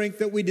our strength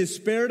that we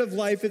despaired of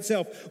life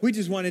itself. We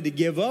just wanted to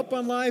give up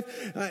on life.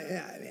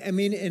 I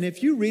mean, and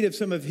if you read of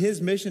some of his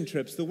mission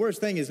trips, the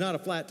worst thing is not a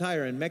flat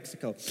tire in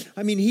Mexico.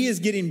 I mean, he is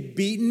getting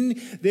beaten.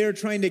 They're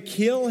trying to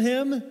kill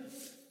him.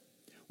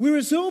 We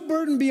were so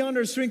burdened beyond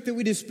our strength that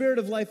we despaired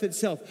of life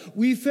itself.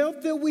 We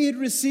felt that we had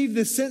received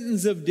the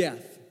sentence of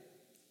death.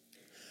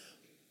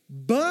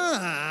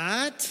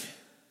 But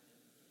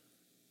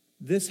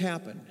this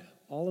happened.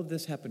 All of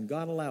this happened.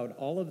 God allowed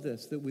all of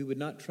this, that we would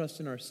not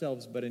trust in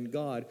ourselves, but in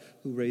God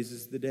who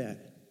raises the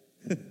dead.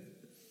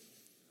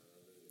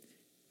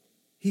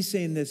 He's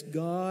saying this,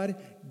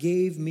 God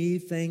gave me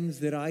things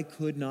that I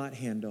could not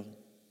handle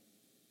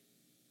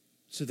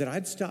so that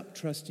I'd stop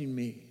trusting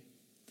me.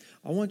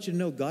 I want you to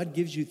know God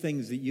gives you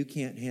things that you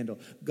can't handle.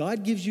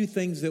 God gives you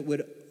things that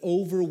would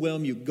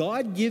overwhelm you.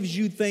 God gives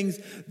you things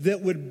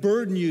that would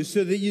burden you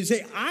so that you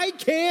say, I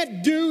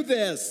can't do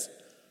this.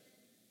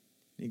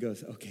 And he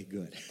goes, okay,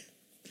 good.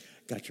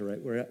 Got you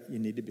right where you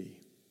need to be.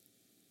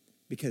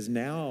 Because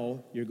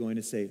now you're going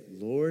to say,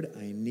 Lord,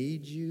 I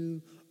need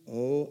you.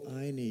 Oh,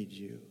 I need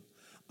you.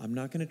 I'm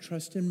not going to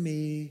trust in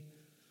me.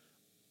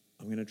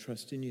 I'm going to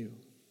trust in you.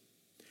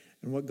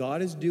 And what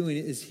God is doing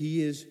is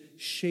he is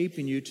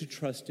shaping you to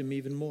trust him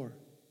even more.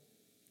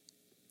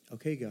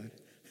 Okay, God,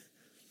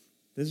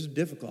 this is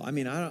difficult. I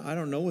mean, I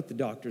don't know what the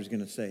doctor is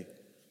going to say.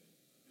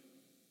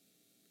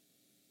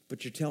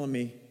 But you're telling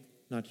me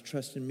not to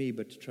trust in me,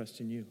 but to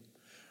trust in you.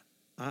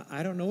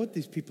 I don't know what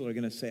these people are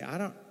going to say.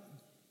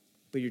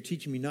 But you're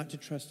teaching me not to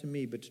trust in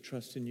me, but to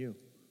trust in you.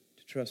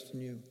 To trust in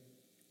you.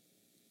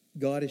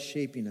 God is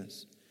shaping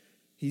us.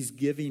 He's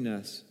giving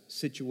us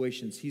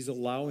situations. He's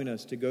allowing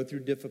us to go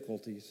through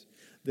difficulties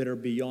that are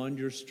beyond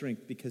your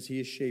strength because he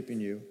is shaping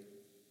you.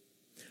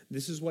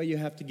 This is why you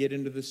have to get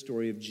into the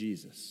story of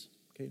Jesus.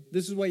 Okay?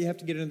 This is why you have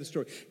to get into the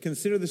story.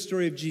 Consider the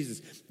story of Jesus.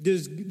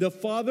 Does the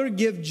Father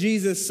give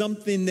Jesus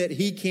something that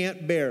he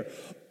can't bear?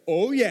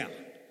 Oh, yeah.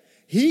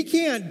 He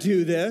can't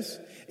do this.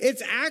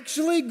 It's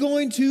actually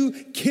going to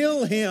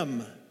kill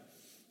him.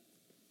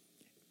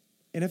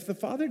 And if the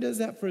Father does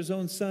that for his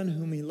own Son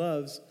whom he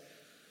loves,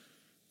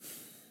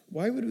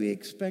 why would we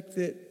expect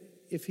that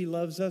if he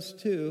loves us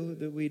too,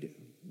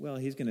 that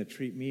he's going to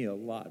treat me a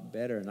lot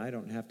better and I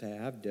don't have to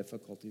have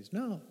difficulties?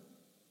 No.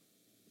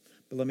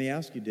 But let me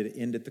ask you, did it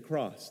end at the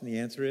cross? And the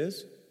answer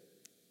is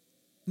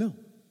no.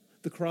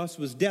 The cross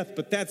was death,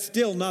 but that's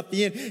still not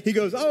the end. He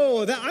goes,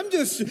 I'm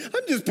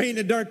just painting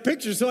a dark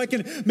picture so I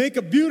can make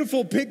a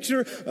beautiful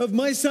picture of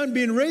my Son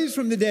being raised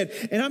from the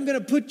dead. And I'm going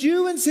to put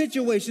you in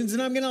situations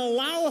and I'm going to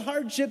allow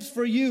hardships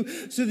for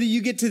you so that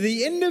you get to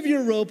the end of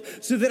your rope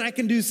so that I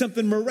can do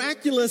something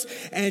miraculous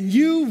and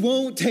you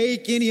won't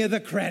take any of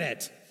the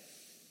credit.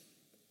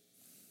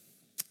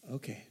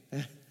 Okay,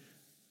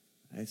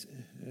 that's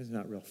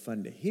not real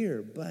fun to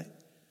hear, but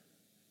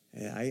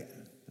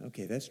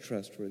okay, that's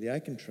trustworthy. I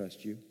can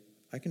trust you.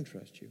 I can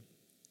trust you.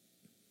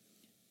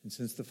 And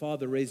since the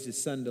Father raised his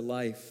Son to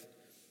life,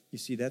 you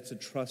see, that's a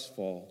trust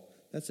fall.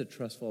 That's a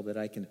trust fall that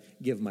I can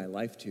give my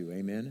life to.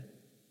 Amen?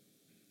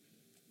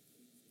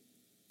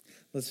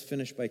 Let's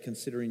finish by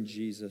considering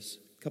Jesus.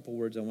 A couple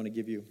words I want to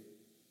give you.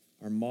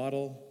 Our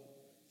model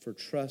for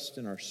trust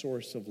and our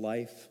source of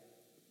life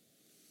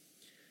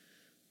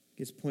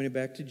gets pointed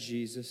back to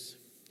Jesus.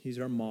 He's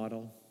our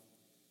model.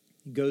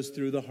 He goes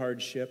through the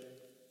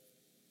hardship.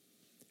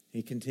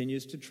 He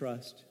continues to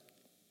trust.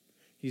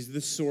 He's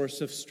the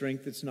source of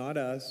strength. It's not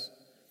us.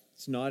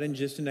 It's not in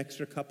just an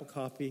extra cup of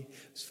coffee.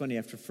 It's funny,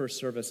 after first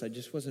service, I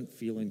just wasn't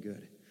feeling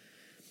good.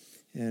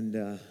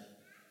 And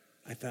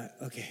I thought,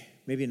 okay,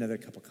 maybe another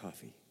cup of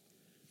coffee.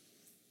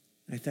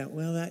 I thought,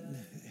 well,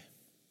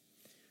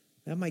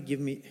 that might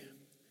give me...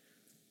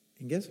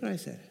 And guess what I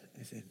said?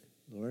 I said,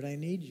 Lord, I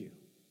need you.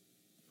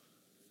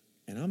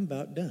 And I'm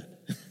about done.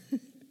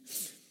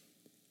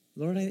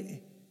 Lord,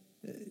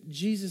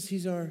 Jesus,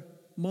 he's our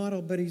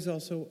model, but he's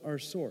also our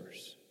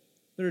source.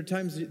 There are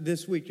times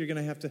this week you're going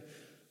to have to,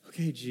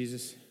 okay,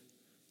 Jesus,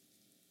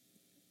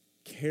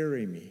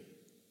 carry me.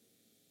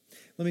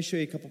 Let me show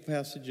you a couple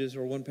passages,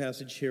 or one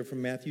passage here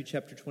from Matthew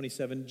chapter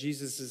 27.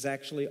 Jesus is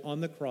actually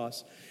on the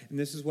cross, and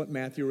this is what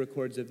Matthew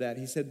records of that.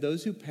 He said,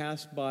 those who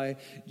passed by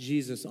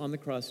Jesus on the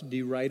cross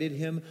derided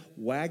him,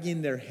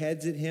 wagging their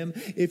heads at him.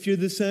 If you're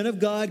the Son of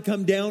God,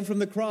 come down from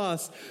the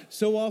cross.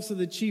 So also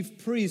the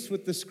chief priests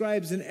with the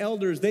scribes and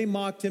elders, they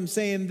mocked him,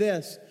 saying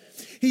this,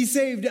 he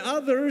saved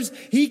others,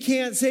 he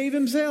can't save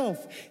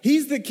himself.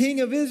 He's the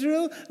King of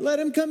Israel, let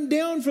him come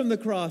down from the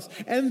cross,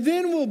 and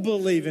then we'll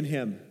believe in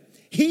him.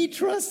 He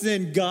trusts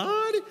in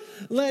God?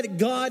 Let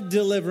God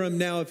deliver him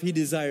now if he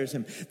desires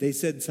him. They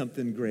said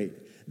something great.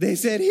 They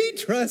said, he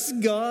trusts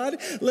God.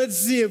 Let's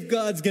see if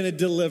God's going to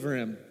deliver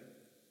him.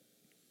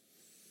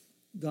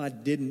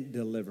 God didn't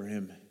deliver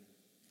him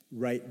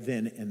right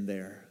then and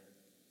there.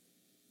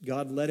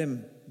 God let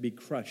him be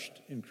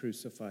crushed and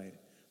crucified.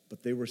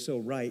 But they were so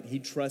right. He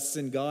trusts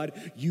in God.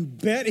 You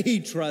bet he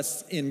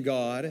trusts in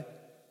God.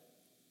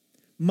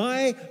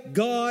 My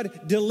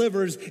God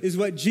delivers is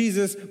what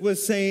Jesus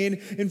was saying.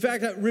 In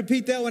fact,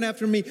 repeat that one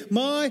after me.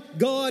 My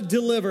God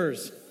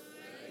delivers.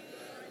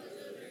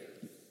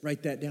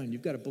 Write that down.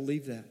 You've got to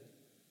believe that.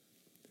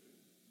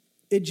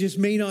 It just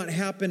may not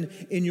happen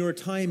in your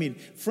timing.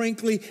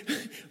 Frankly,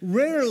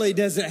 rarely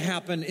does it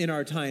happen in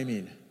our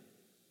timing.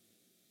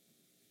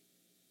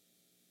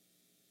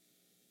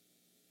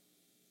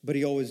 But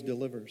he always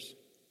delivers.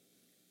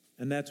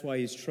 And that's why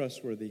he's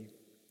trustworthy.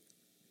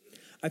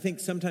 I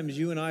think sometimes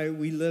you and I,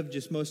 we live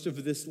just most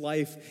of this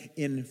life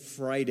in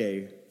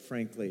Friday,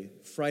 frankly.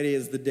 Friday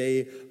is the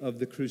day of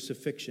the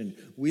crucifixion.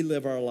 We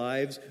live our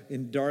lives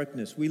in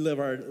darkness. We live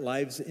our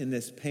lives in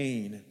this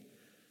pain.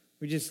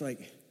 We're just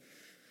like,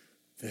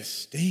 this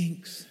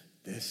stinks.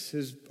 This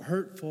is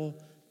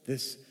hurtful.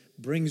 This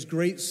brings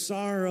great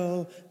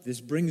sorrow.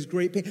 This brings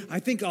great pain. I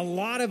think a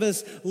lot of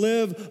us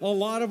live a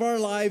lot of our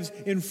lives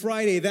in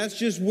Friday. That's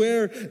just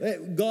where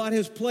God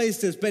has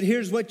placed us. But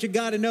here's what you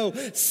got to know.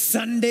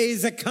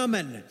 Sunday's a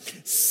coming.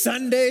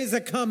 Sunday's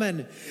a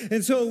coming.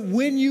 And so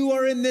when you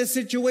are in this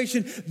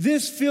situation,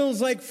 this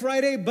feels like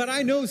Friday, but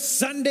I know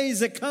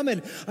Sunday's a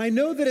coming. I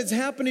know that it's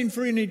happening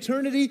for an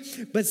eternity,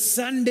 but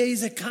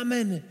Sunday's a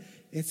coming.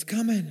 It's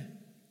coming.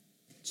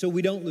 So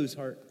we don't lose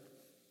heart.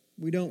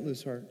 We don't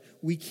lose heart.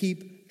 We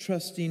keep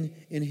trusting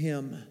in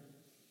him.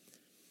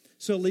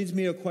 So it leads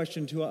me to a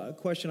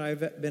question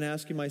I've been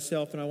asking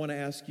myself, and I want to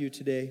ask you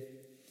today.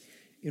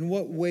 In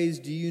what ways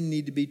do you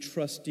need to be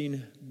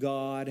trusting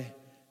God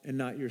and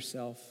not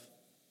yourself?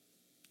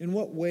 In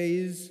what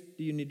ways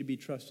do you need to be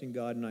trusting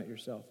God and not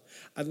yourself?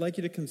 I'd like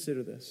you to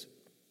consider this.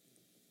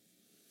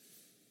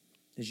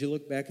 As you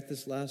look back at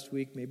this last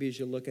week, maybe as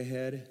you look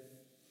ahead,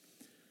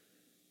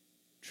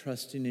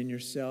 trusting in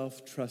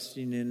yourself,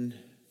 trusting in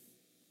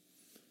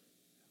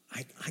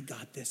I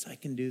got this. I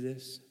can do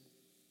this.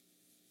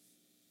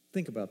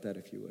 Think about that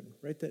if you would.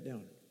 Write that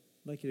down.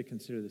 I'd like you to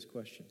consider this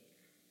question.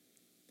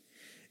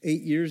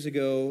 8 years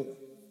ago,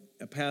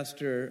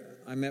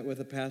 I met with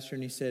a pastor,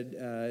 and he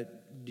said,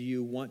 do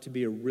you want to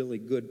be a really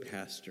good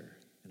pastor?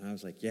 And I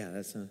was like,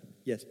 yes,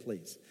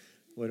 please.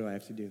 What do I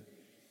have to do?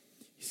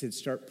 He said,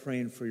 start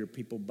praying for your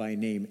people by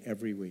name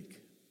every week.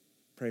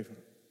 Pray for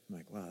them. I'm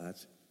like, wow,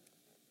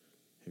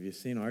 have you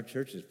seen our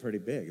church is pretty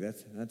big.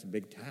 That's a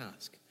big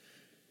task.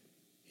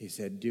 He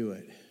said, do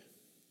it.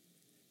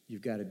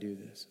 You've got to do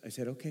this. I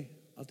said, okay,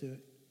 I'll do it.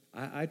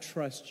 I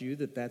trust you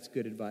that that's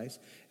good advice.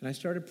 And I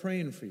started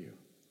praying for you.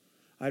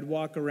 I'd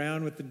walk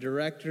around with the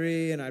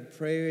directory, and I'd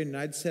pray, and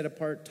I'd set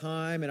apart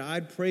time, and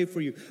I'd pray for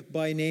you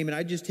by name. And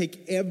I'd just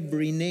take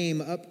every name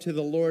up to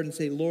the Lord and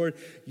say, Lord,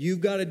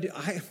 you've got to do...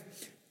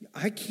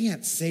 I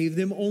can't save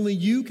them. Only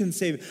you can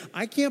save them.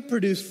 I can't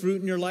produce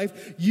fruit in your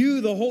life.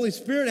 You, the Holy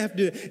Spirit, have to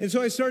do it. And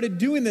so I started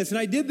doing this, and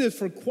I did this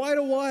for quite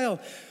a while.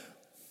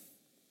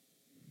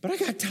 But I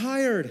got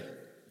tired.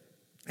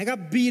 I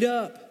got beat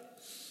up.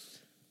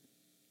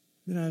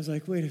 Then I was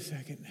like, wait a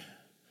second.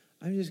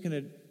 I'm just going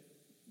to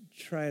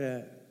try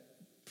to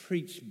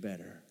preach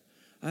better.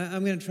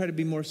 I'm going to try to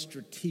be more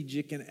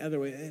strategic in other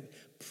ways.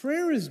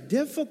 Prayer is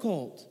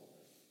difficult.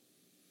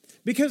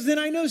 Because then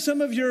I know some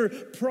of your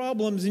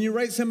problems, and you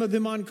write some of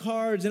them on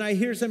cards, and I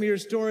hear some of your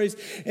stories,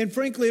 and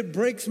frankly, it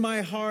breaks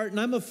my heart, and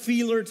I'm a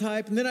feeler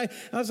type. And then I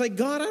was like,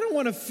 God, I don't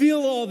want to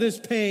feel all this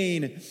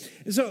pain.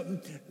 And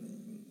so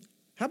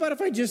how about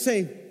if I just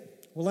say,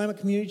 well, I'm a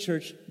community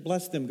church,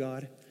 bless them,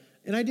 God.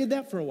 And I did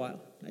that for a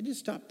while. I just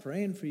stopped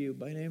praying for you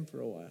by name for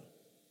a while.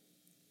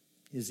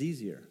 It's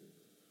easier.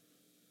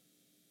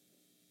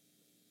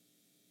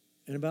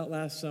 And about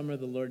last summer,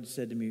 the Lord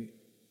said to me,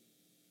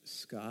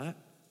 Scott,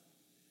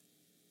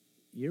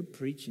 your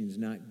preaching's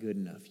not good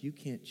enough. You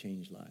can't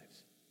change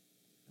lives.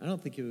 I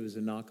don't think it was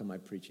a knock on my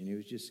preaching. He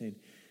was just saying,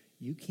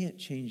 you can't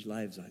change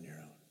lives on your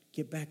own.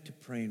 Get back to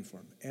praying for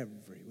them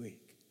every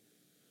week.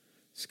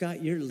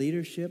 Scott, your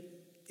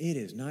leadership, it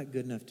is not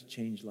good enough to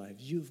change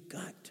lives. You've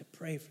got to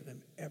pray for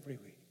them every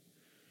week.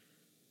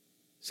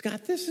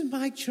 Scott, this is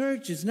my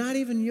church. It's not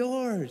even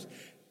yours.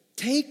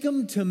 Take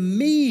them to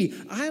me.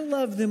 I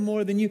love them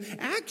more than you.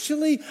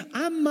 Actually,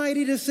 I'm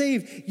mighty to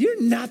save.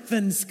 You're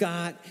nothing,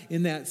 Scott,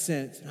 in that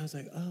sense. And I was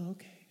like, oh,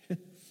 okay.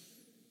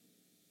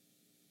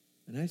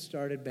 And I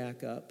started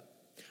back up.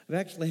 I've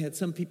actually had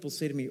some people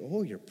say to me,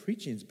 oh, your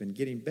preaching's been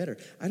getting better.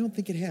 I don't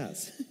think it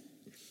has.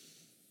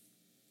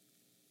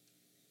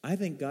 I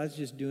think God's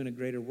just doing a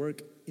greater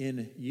work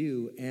in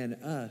you and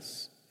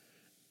us.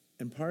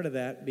 And part of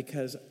that,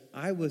 because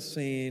I was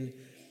saying,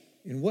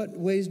 in what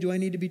ways do I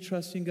need to be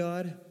trusting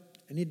God?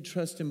 I need to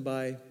trust him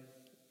by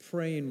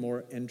praying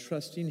more and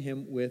trusting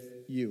him with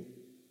you.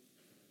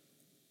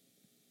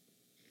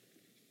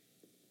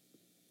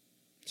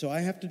 So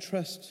I have to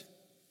trust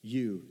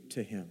you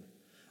to him.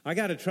 I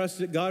got to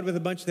trust God with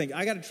a bunch of things.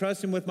 I got to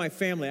trust him with my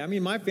family. I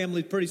mean, my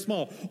family's pretty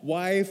small.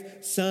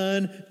 Wife,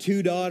 son,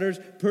 2 daughters,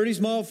 pretty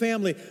small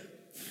family.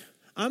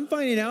 I'm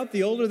finding out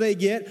the older they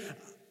get,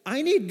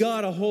 I need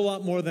God a whole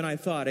lot more than I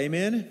thought.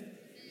 Amen?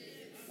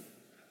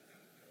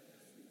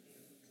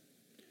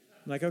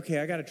 I'm like, okay,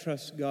 I got to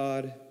trust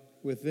God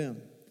with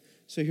them.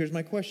 So here's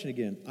my question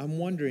again. I'm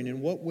wondering, in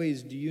what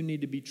ways do you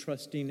need to be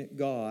trusting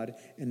God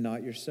and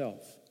not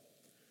yourself?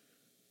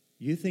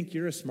 You think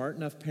you're a smart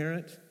enough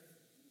parent?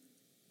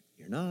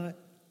 You're not.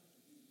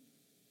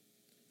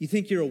 You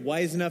think you're a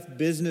wise enough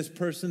business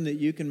person that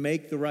you can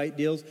make the right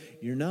deals?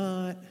 You're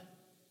not.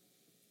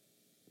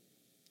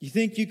 You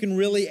think you can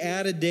really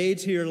add a day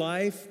to your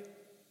life?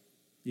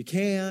 You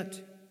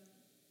can't.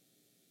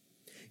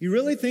 You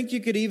really think you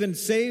could even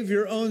save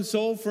your own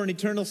soul for an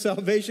eternal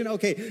salvation?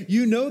 Okay,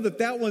 you know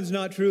that one's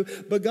not true,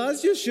 but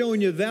God's just showing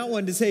you that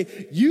one to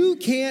say, you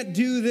can't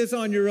do this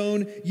on your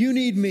own. You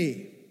need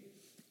me.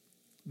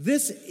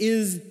 This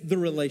is the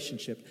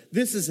relationship.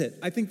 This is it.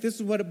 I think this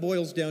is what it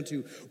boils down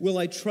to. Will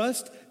I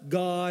trust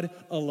God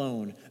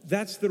alone?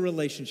 That's the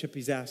relationship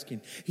he's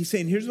asking. He's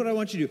saying, here's what I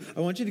want you to do.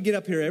 I want you to get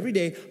up here every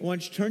day. I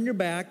want you to turn your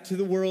back to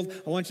the world.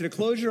 I want you to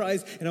close your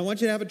eyes, and I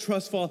want you to have a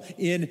trust fall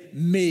in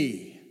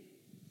me.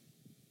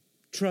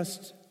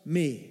 Trust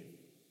me.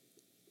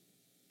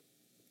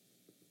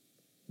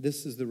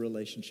 This is the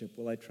relationship.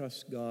 Will I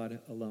trust God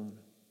alone?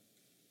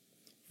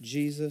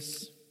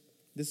 Jesus,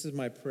 this is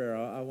my prayer.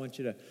 I want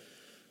you to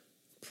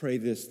pray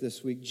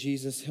this week.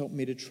 Jesus, help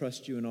me to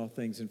trust you in all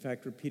things. In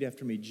fact, repeat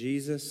after me.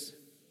 Jesus,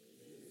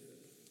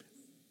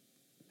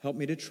 help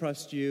me to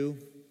trust you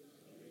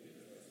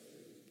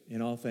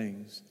in all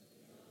things.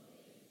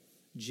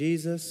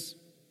 Jesus,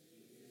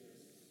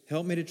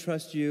 help me to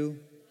trust you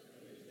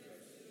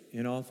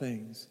in all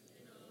things.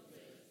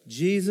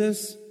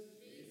 Jesus,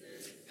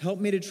 help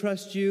me to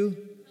trust you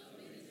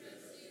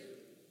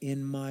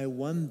in my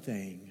one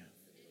thing.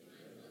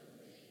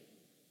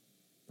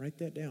 Write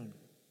that down.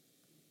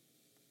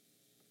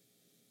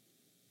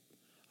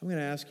 I'm going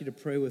to ask you to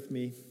pray with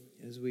me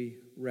as we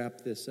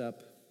wrap this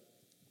up.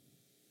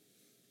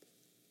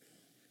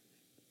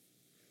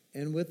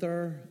 And with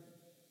our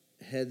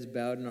heads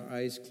bowed and our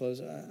eyes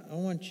closed, I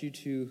want you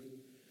to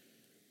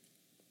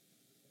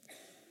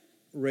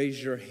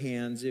raise your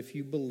hands if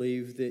you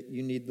believe that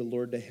you need the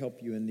Lord to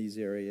help you in these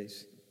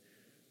areas.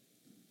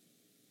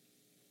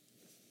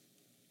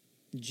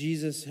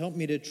 Jesus, help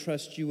me to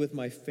trust you with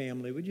my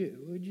family. Would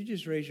you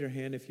just raise your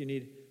hand if you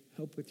need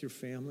help with your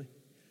family?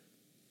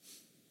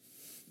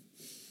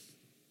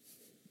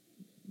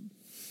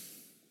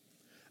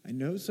 I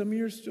know some of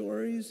your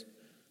stories,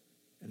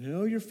 and I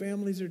know your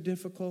families are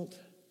difficult.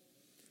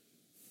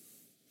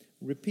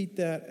 Repeat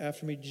that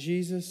after me.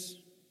 Jesus,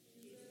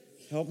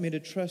 help me to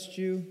trust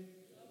you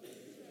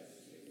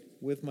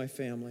with my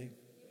family.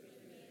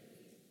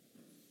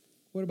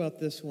 What about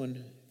this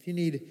one? If you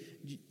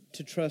need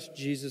to trust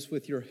Jesus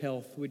with your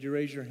health, would you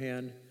raise your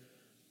hand?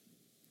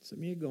 Some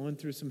of you going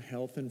through some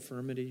health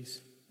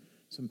infirmities,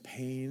 some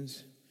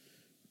pains.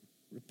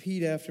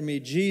 Repeat after me.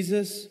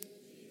 Jesus,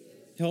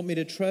 help me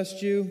to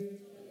trust you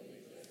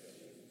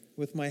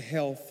with my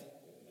health.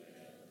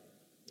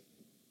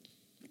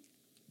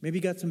 Maybe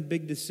you got some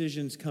big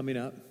decisions coming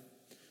up.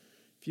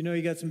 If you know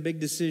you got some big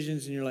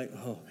decisions and you're like,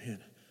 oh man,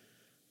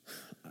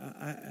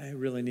 I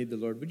really need the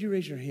Lord. Would you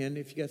raise your hand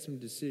if you got some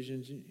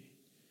decisions?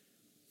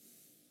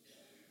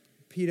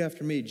 Repeat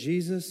after me.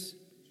 Jesus,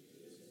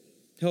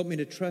 help me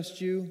to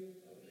trust you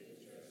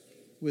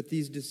with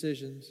these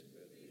decisions.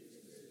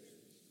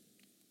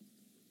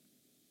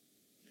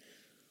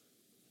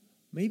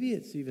 Maybe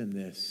it's even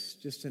this,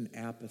 just an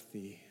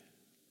apathy,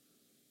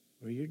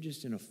 where you're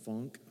just in a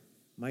funk.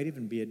 Might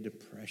even be a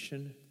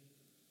depression.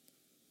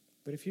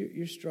 But if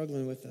you're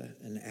struggling with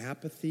an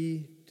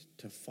apathy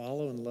to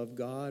follow and love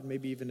God,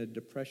 maybe even a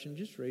depression,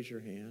 just raise your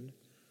hand.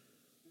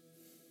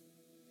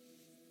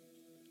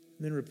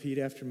 And then repeat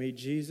after me.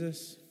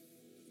 Jesus,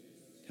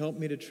 help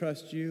me to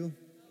trust you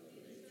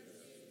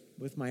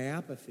with my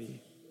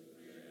apathy.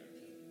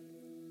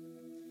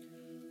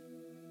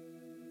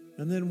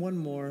 And then one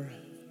more.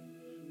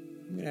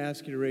 I'm going to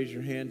ask you to raise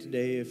your hand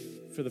today if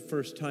for the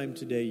first time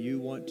today you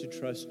want to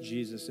trust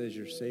Jesus as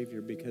your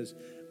Savior, because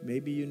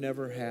maybe you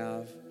never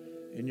have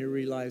and you're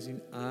realizing,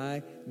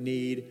 I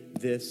need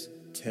this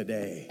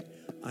today.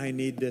 I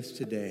need this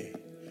today.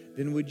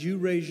 Then would you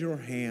raise your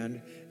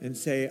hand and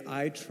say,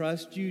 I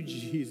trust you,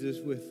 Jesus,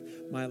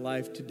 with my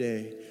life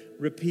today.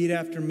 Repeat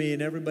after me,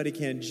 and everybody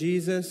can.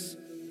 Jesus,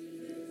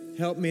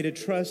 help me to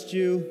trust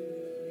you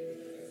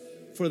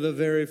for the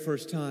very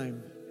first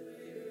time.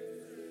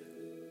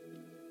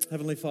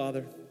 Heavenly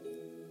Father,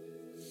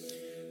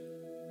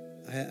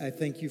 I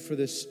thank you for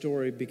this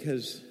story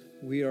because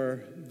we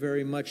are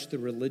very much the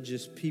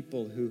religious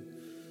people who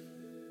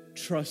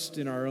trust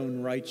in our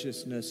own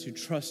righteousness, who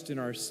trust in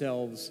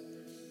ourselves.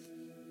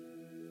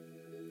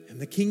 And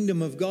the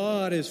kingdom of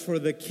God is for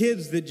the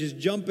kids that just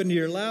jump into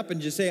your lap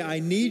and just say, I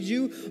need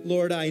you,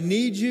 Lord, I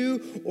need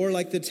you. Or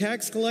like the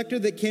tax collector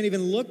that can't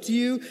even look to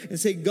you and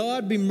say,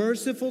 God, be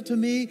merciful to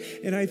me.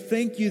 And I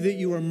thank you that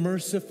you are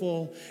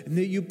merciful and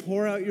that you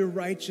pour out your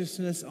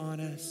righteousness on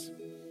us.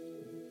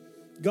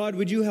 God,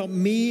 would you help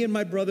me and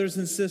my brothers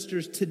and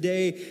sisters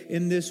today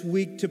in this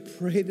week to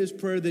pray this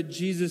prayer that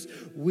Jesus,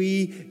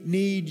 we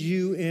need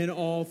you in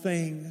all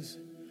things.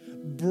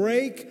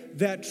 Break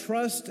that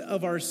trust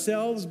of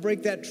ourselves,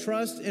 break that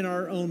trust in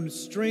our own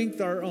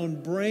strength, our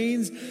own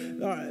brains,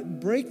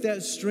 break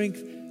that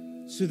strength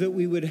so that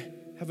we would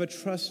have a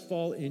trust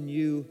fall in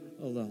you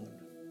alone.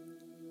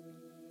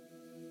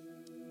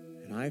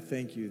 And I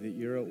thank you that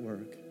you're at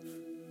work.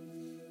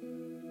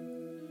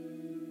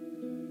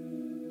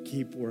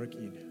 Keep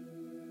working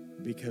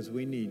because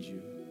we need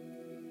you.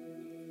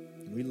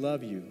 We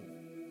love you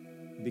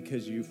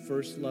because you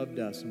first loved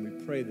us, and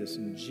we pray this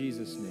in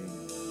Jesus' name.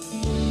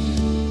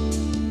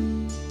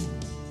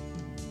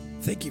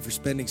 Thank you for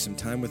spending some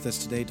time with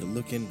us today to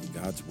look into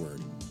God's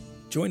Word.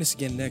 Join us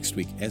again next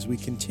week as we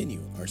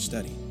continue our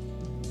study.